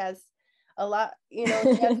know, she has a lot, you know,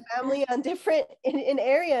 she has family on different in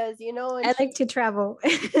areas, you know, and I like to travel.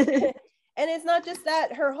 and it's not just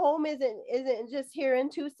that her home isn't just here in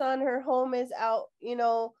Tucson. Her home is out, you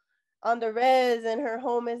know, on the res, and her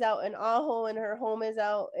home is out in Ajo, and her home is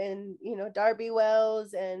out in, you know, Darby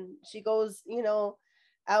Wells, and she goes, you know,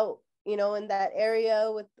 out, you know, in that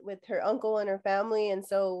area with her uncle and her family. And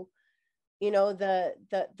so, you know, the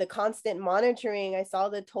constant monitoring, I saw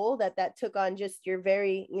the toll that took on just your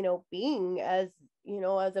very, you know, being as, you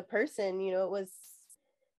know, as a person. You know, it was,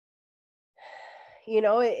 you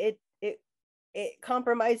know, it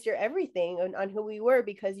compromised your everything on who we were,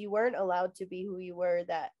 because you weren't allowed to be who you were,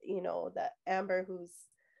 that, you know, that Amber who's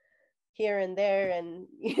here and there, and,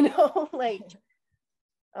 you know, like,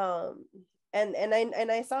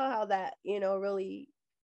 and I saw how that, you know, really,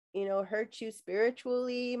 you know, hurt you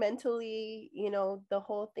spiritually, mentally, you know, the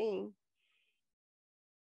whole thing.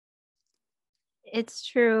 It's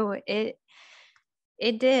true. It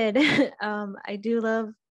did. I do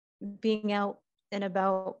love being out and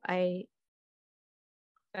about. I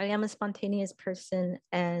am a spontaneous person,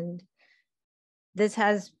 and this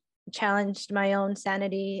has challenged my own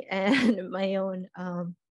sanity and my own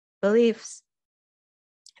beliefs.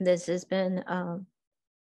 This has been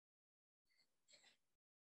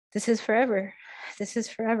this is forever. This is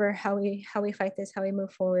forever how we fight this, how we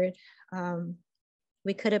move forward.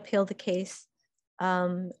 We could appeal the case.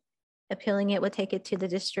 Appealing it would take it to the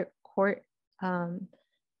district court. And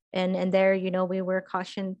there, you know, we were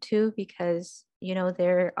cautioned too, because, you know,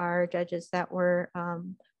 there are judges that were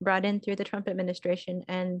brought in through the Trump administration,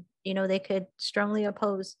 and, you know, they could strongly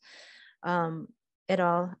oppose it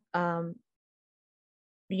all.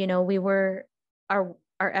 You know, we were, our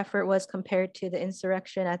effort was compared to the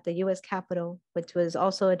insurrection at the US Capitol, which was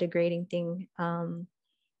also a degrading thing.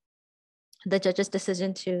 The judge's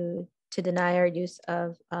decision to deny our use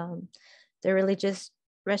of the Religious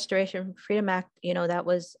Restoration Freedom Act, you know, that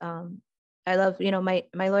was, I love, you know, my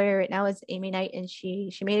lawyer right now is Amy Knight, and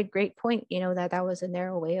she made a great point, you know, that was a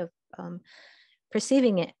narrow way of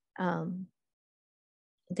perceiving it.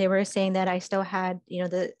 They were saying that I still had, you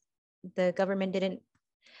know, the government didn't,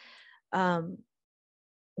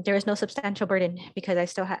 there was no substantial burden because I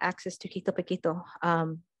still had access to Quitobaquito.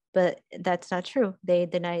 But that's not true. They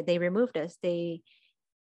denied, they removed us. They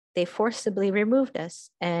forcibly removed us,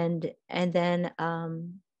 and then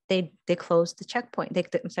they closed the checkpoint. They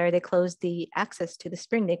closed the access to the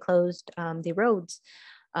spring. They closed the roads.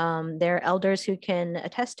 There are elders who can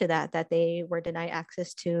attest to that they were denied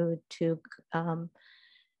access to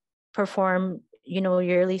perform, you know,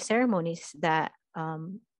 yearly ceremonies that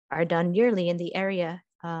are done yearly in the area.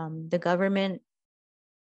 The government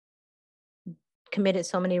committed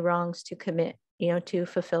so many wrongs to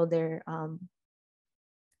fulfill their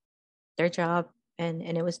job, and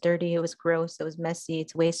it was dirty, it was gross, it was messy,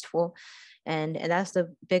 it's wasteful, and that's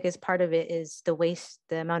the biggest part of it, is the waste,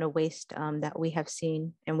 the amount of waste that we have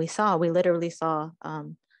seen, and we literally saw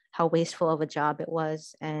how wasteful of a job it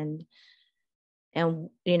was, and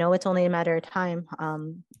you know, it's only a matter of time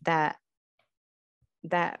that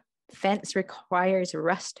fence requires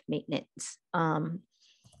rust maintenance.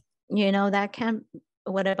 You know, that can't,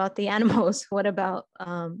 what about the animals? What about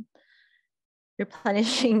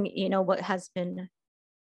replenishing, you know, what's been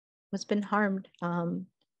harmed? What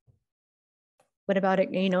about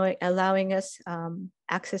it, you know, allowing us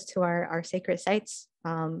access to our sacred sites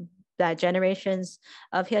that generations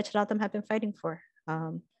of Hiacharatam have been fighting for?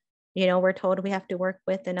 You know, we're told we have to work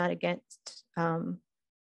with and not against,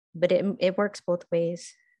 but it works both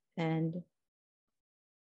ways. And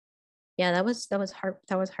yeah, that was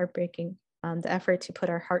heartbreaking. The effort to put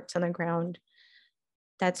our hearts on the ground,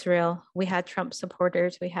 that's real. We had Trump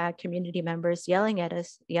supporters, we had community members yelling at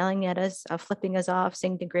us, flipping us off,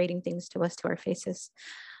 saying degrading things to us, to our faces.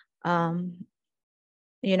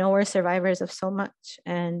 You know, we're survivors of so much,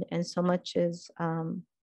 and so much has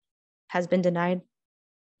been denied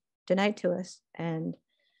to us. And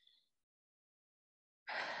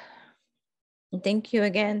thank you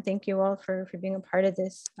again. Thank you all for being a part of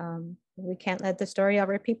this. We can't let the story of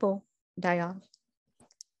our people die off.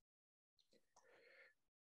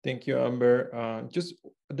 Thank you, Amber.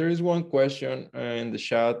 There is one question in the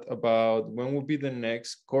chat about when will be the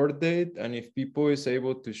next court date, and if people is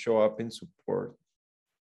able to show up in support.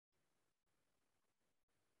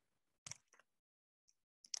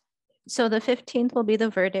 So the 15th will be the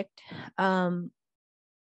verdict. And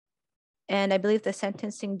I believe the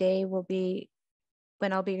sentencing day will be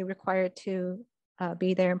when I'll be required to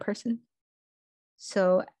be there in person.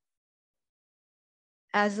 So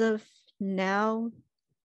as of now,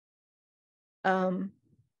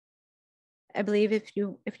 I believe if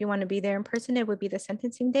you want to be there in person, it would be the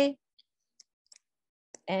sentencing day.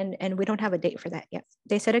 And we don't have a date for that yet.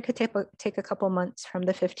 They said it could take a couple months from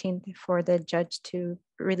the 15th for the judge to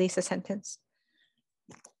release a sentence.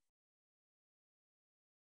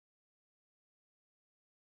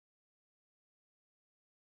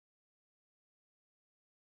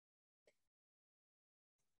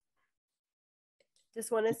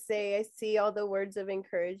 Just want to say I see all the words of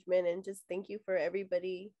encouragement and just thank you for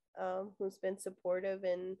everybody who's been supportive,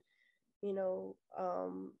 and you know,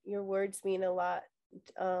 your words mean a lot,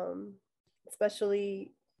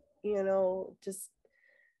 especially, you know, just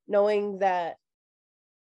knowing that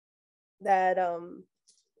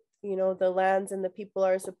you know, the lands and the people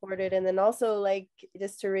are supported. And then also, like,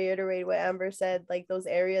 just to reiterate what Amber said, like those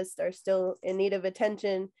areas are still in need of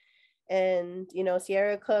attention. And you know,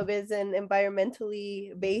 Sierra Club is an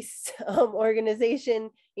environmentally based organization,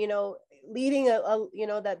 you know, leading a you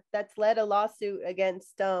know, that's led a lawsuit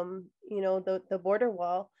against you know, the border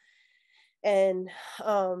wall. And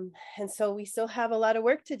so we still have a lot of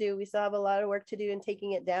work to do. We still have a lot of work to do in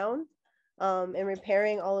taking it down, and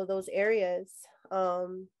repairing all of those areas,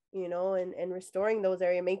 you know, and restoring those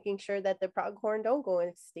areas, making sure that the pronghorn don't go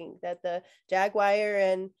extinct, that the jaguar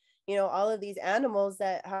and, you know, all of these animals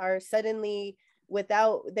that are suddenly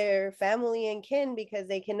without their family and kin because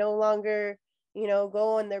they can no longer, you know,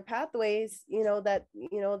 go on their pathways, you know, that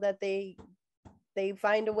they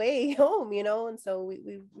find a way home, you know. And so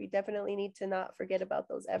we definitely need to not forget about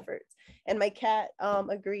those efforts. And my cat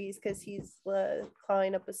agrees, because he's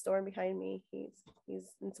clawing up a storm behind me. He's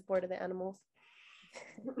in support of the animals.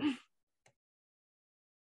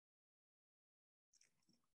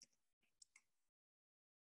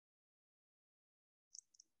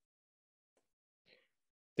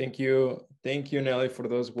 Thank you, Nelly, for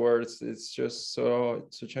those words. It's just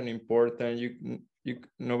such an important.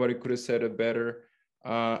 Nobody could have said it better.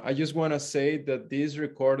 I just want to say that this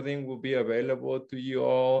recording will be available to you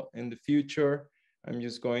all in the future. I'm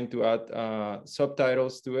just going to add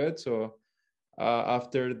subtitles to it. So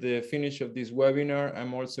after the finish of this webinar,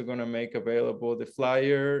 I'm also going to make available the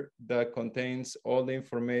flyer that contains all the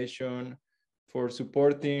information for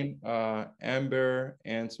supporting Amber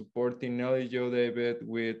and supporting Nellie Jo David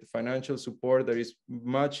with financial support that is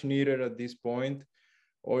much needed at this point.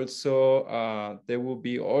 Also, there will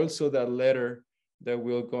be also that letter that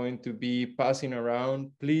we're going to be passing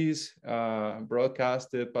around. Please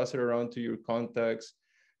broadcast it, pass it around to your contacts.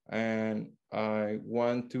 And I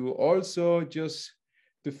want to also, just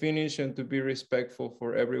to finish and to be respectful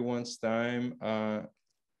for everyone's time, I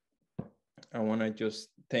want to just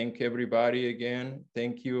thank everybody again.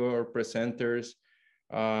 Thank you, our presenters.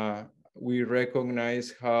 We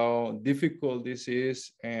recognize how difficult this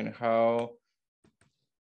is and how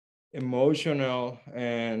emotional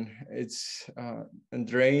and it's and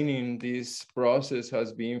draining this process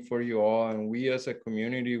has been for you all. And we as a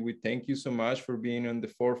community, we thank you so much for being on the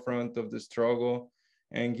forefront of the struggle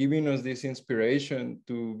and giving us this inspiration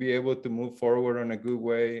to be able to move forward in a good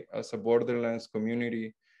way as a Borderlands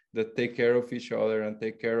community that take care of each other and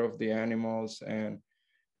take care of the animals and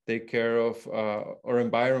take care of our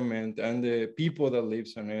environment and the people that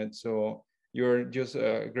lives on it. So you're just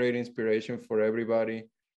a great inspiration for everybody.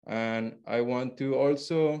 And I want to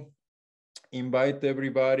also invite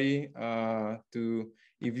everybody to,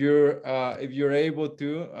 if you're able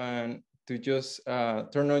to, and to just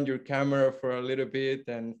turn on your camera for a little bit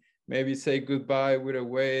and maybe say goodbye with a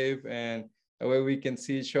wave, and that way we can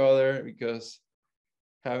see each other, because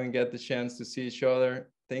haven't got the chance to see each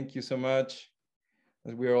other. Thank you so much.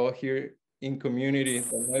 As we're all here in community.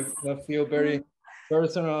 That might not feel very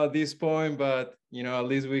personal at this point, but you know, at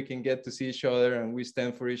least we can get to see each other and we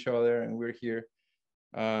stand for each other, and we're here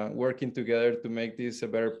working together to make this a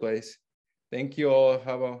better place. Thank you all.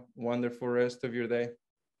 Have a wonderful rest of your day.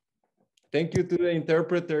 Thank you to the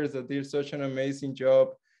interpreters that did such an amazing job,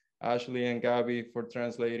 Ashley and Gabby, for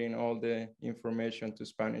translating all the information to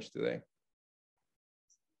Spanish today.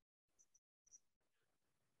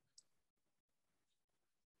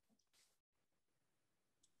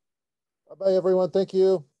 Bye, everyone. Thank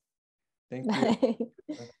you. Thank you.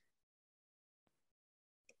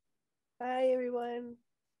 Bye, everyone.